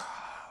think,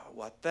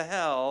 what the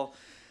hell?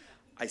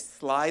 I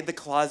slide the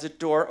closet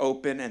door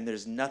open and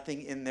there's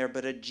nothing in there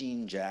but a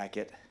jean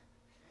jacket.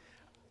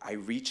 I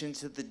reach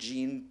into the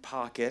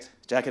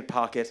jacket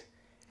pocket,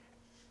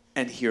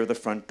 and hear the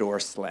front door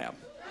slam.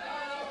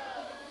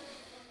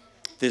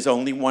 There's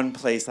only one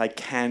place I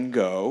can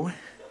go.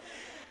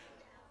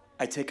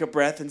 I take a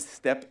breath and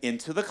step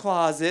into the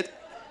closet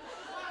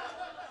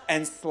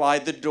and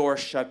slide the door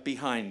shut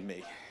behind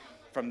me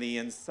from the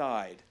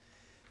inside.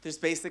 There's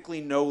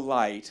basically no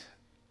light.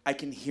 I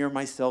can hear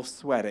myself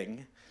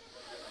sweating.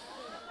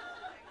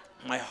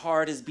 My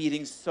heart is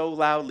beating so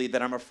loudly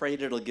that I'm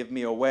afraid it'll give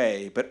me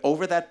away. But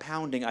over that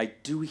pounding, I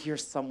do hear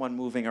someone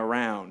moving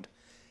around.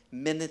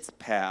 Minutes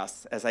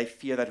pass as I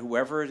fear that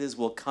whoever it is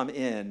will come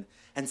in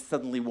and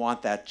suddenly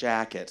want that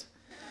jacket.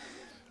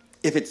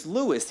 If it's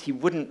Lewis, he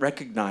wouldn't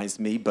recognize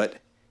me, but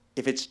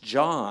if it's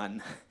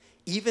John,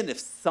 even if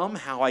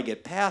somehow I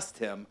get past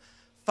him,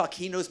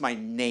 he knows my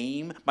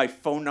name, my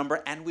phone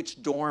number, and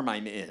which dorm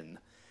I'm in.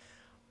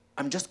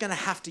 I'm just gonna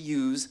have to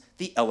use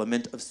the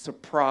element of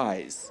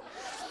surprise.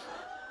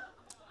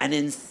 An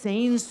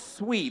insane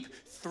sweep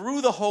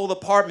through the whole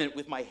apartment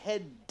with my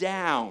head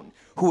down.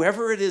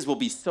 Whoever it is will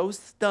be so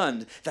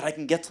stunned that I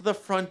can get to the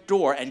front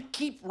door and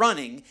keep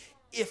running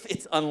if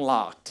it's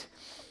unlocked.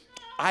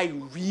 I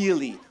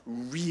really,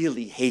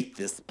 really hate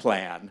this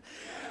plan.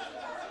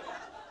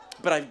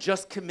 But I've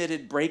just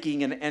committed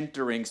breaking and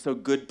entering, so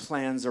good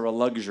plans are a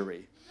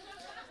luxury.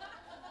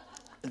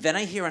 Then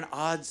I hear an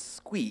odd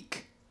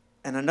squeak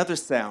and another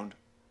sound,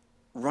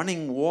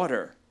 running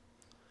water.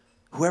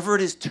 Whoever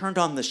it is turned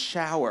on the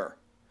shower.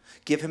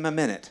 Give him a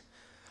minute.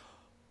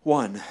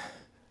 1,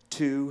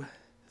 2,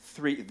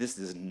 3. This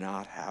is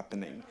not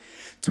happening.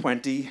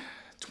 20,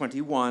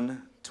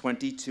 21,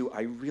 22.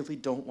 I really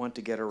don't want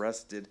to get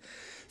arrested.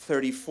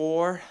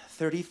 34,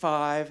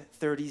 35,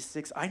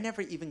 36. I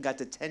never even got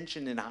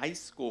detention in high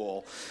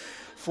school.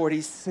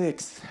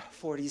 46,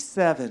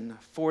 47,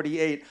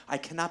 48. I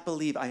cannot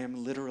believe I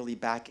am literally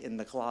back in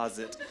the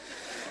closet.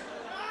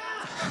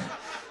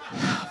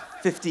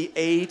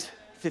 58,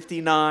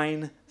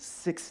 59,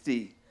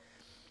 60.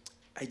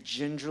 I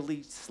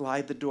gingerly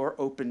slide the door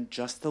open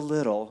just a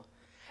little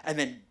and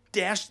then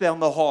dash down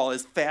the hall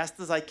as fast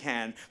as I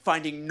can,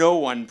 finding no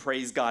one,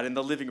 praise God, in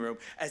the living room,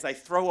 as I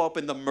throw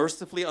open the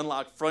mercifully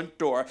unlocked front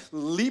door,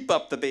 leap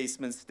up the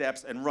basement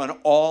steps, and run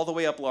all the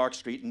way up Lark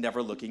Street,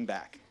 never looking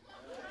back.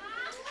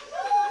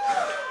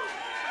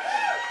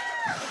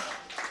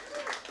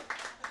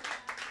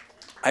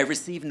 I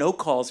received no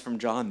calls from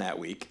John that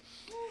week,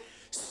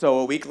 so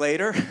a week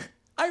later,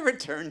 I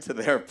returned to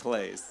their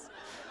place.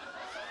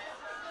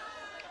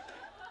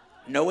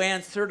 No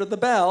answer to the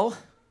bell.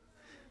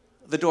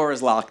 The door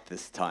is locked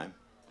this time.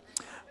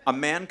 A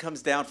man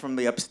comes down from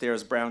the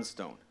upstairs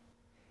brownstone.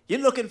 You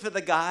looking for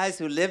the guys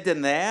who lived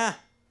in there?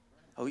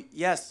 Oh,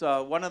 yes,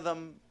 one of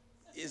them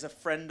is a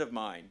friend of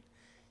mine.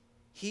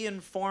 He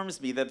informs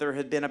me that there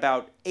had been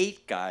about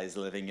 8 guys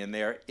living in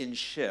there in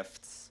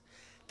shifts.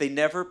 They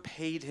never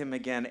paid him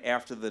again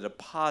after the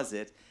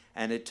deposit,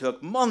 and it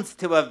took months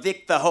to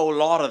evict the whole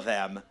lot of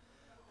them.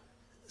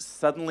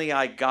 Suddenly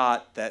I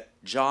got that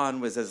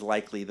John was as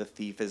likely the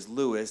thief as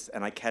Lewis,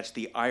 and I catch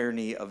the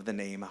irony of the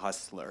name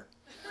Hustler.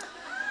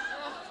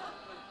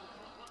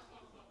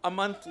 A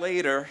month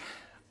later,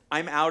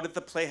 I'm out at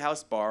the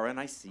Playhouse Bar and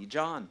I see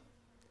John.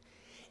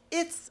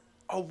 It's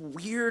a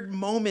weird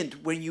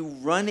moment when you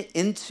run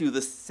into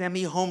the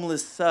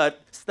semi-homeless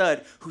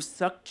stud who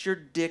sucked your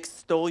dick,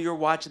 stole your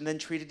watch, and then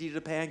treated you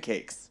to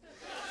pancakes.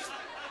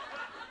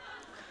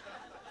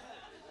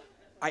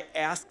 I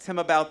asked him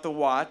about the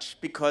watch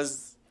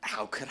because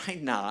how could I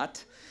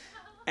not?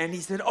 And he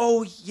said,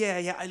 oh,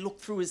 yeah, I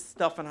looked through his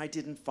stuff and I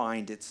didn't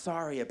find it.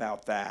 Sorry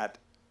about that.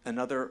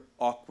 Another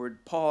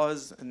awkward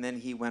pause, and then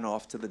he went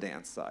off to the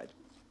dance side.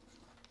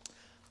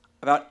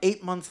 About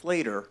 8 months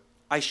later,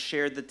 I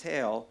shared the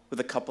tale with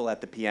a couple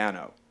at the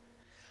piano.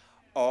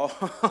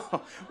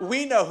 Oh,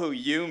 we know who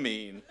you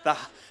mean. The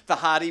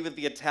hottie with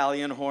the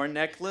Italian horn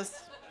necklace.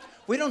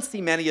 We don't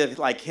see many of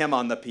like him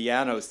on the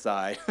piano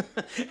side.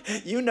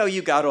 You know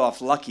you got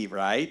off lucky,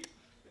 right?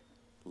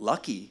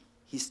 Lucky?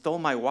 He stole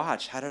my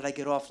watch. How did I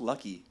get off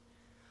lucky?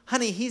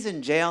 Honey, he's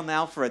in jail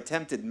now for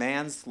attempted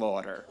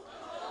manslaughter.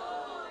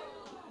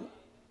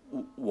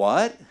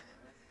 What?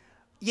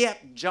 Yeah,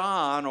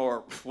 John,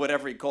 or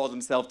whatever he called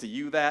himself to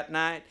you that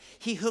night,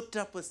 he hooked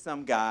up with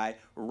some guy,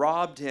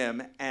 robbed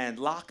him, and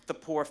locked the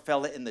poor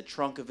fella in the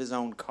trunk of his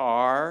own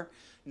car.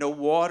 No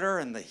water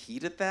and the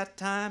heat at that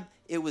time.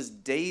 It was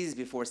days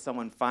before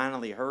someone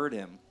finally heard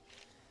him.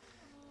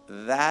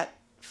 That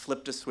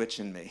flipped a switch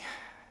in me.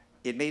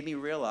 It made me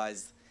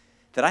realize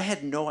that I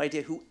had no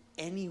idea who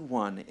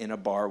anyone in a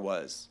bar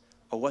was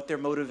or what their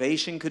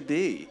motivation could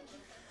be.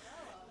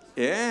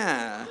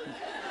 Yeah.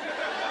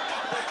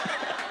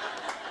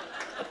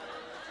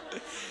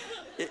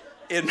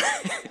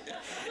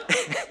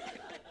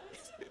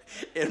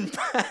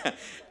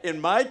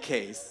 In my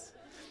case,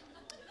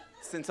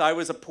 since I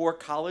was a poor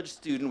college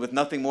student with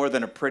nothing more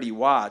than a pretty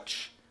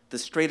watch, the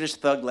straightest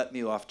thug let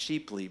me off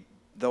cheaply,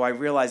 though I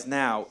realize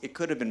now it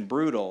could have been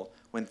brutal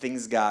when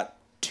things got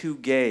too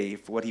gay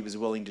for what he was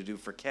willing to do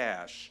for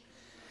cash.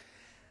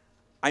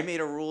 I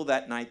made a rule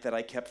that night that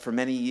I kept for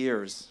many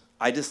years.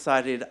 I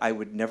decided I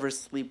would never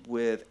sleep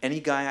with any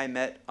guy I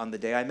met on the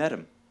day I met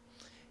him.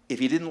 If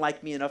he didn't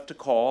like me enough to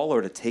call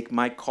or to take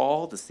my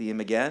call to see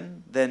him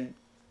again, then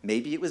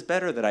maybe it was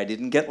better that I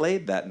didn't get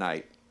laid that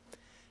night.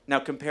 Now,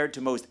 compared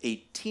to most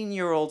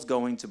 18-year-olds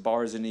going to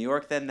bars in New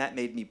York, then that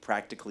made me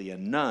practically a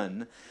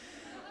nun.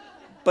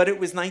 But it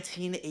was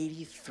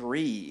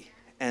 1983,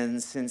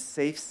 and since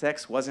safe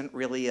sex wasn't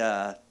really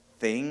a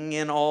thing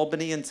in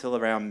Albany until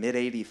around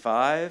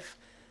mid-85,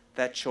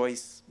 that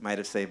choice might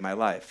have saved my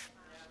life.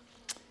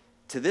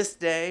 To this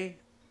day,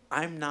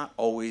 I'm not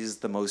always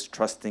the most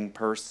trusting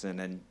person,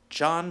 and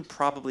John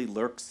probably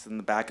lurks in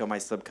the back of my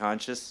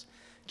subconscious,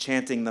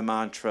 chanting the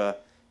mantra,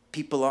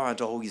 people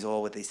aren't always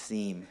all what they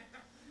seem,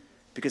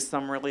 because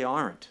some really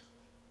aren't.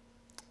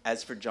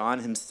 As for John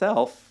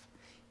himself,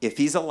 if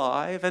he's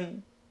alive,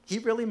 and he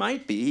really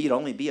might be, he'd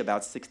only be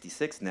about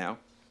 66 now,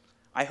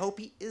 I hope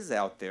he is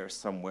out there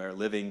somewhere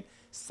living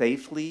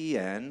safely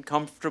and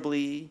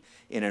comfortably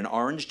in an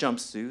orange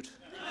jumpsuit,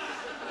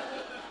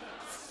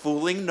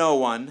 fooling no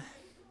one,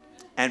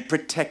 and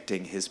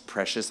protecting his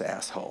precious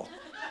asshole.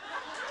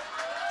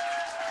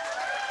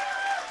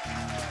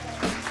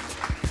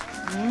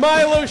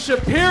 Milo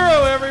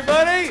Shapiro,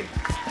 everybody!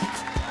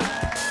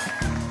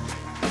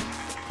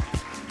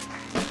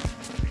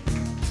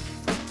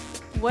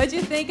 What'd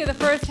you think of the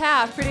first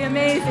half? Pretty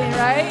amazing,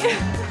 right?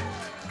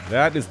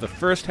 That is the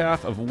first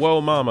half of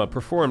Woah Mama,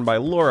 performed by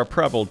Laura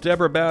Preble,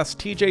 Deborah Bass,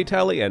 TJ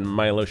Talley, and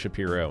Milo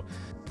Shapiro.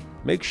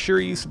 Make sure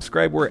you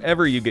subscribe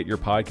wherever you get your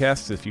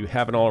podcasts if you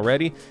haven't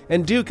already,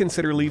 and do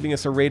consider leaving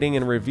us a rating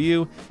and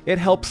review. It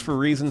helps for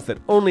reasons that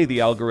only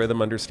the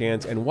algorithm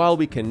understands, and while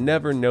we can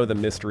never know the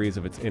mysteries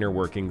of its inner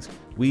workings,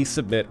 we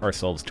submit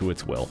ourselves to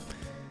its will.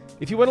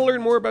 If you want to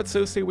learn more about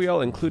So Say We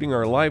All, including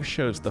our live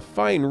shows, the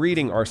fine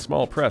reading our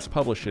small press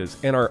publishes,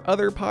 and our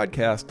other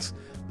podcasts,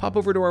 pop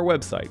over to our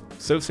website,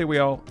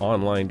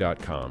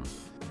 SoSayWeAllOnline.com.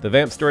 The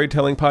Vamp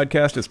Storytelling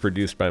Podcast is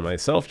produced by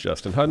myself,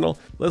 Justin Hudnall.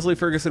 Leslie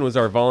Ferguson was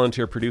our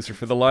volunteer producer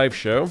for the live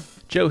show.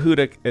 Joe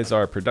Hudick is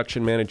our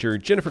production manager.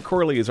 Jennifer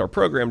Corley is our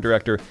program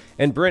director.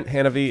 And Brent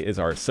Hanavy is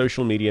our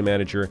social media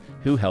manager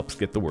who helps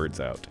get the words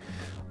out.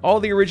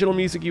 All the original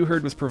music you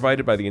heard was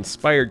provided by the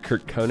inspired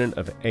Kurt Conan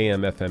of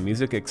AM/FM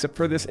Music, except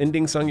for this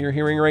ending song you're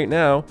hearing right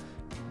now,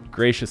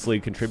 graciously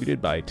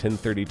contributed by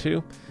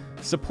 1032.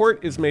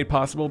 Support is made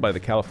possible by the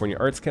California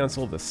Arts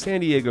Council, the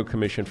San Diego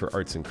Commission for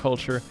Arts and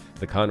Culture,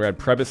 the Conrad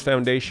Prebys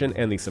Foundation,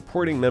 and the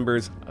supporting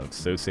members of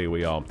So Say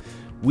We All.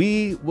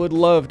 We would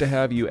love to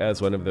have you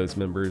as one of those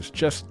members.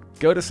 Just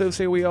go to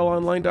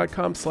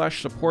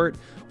SoSayWeAllOnline.com/support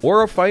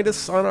or find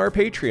us on our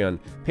Patreon,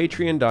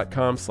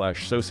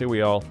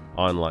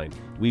 patreon.com/SoSayWeAllOnline.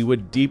 We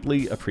would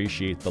deeply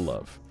appreciate the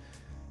love.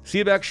 See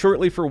you back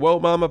shortly for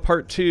Woah Mama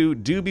Part 2.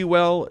 Do be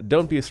well,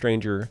 don't be a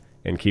stranger,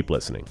 and keep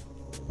listening.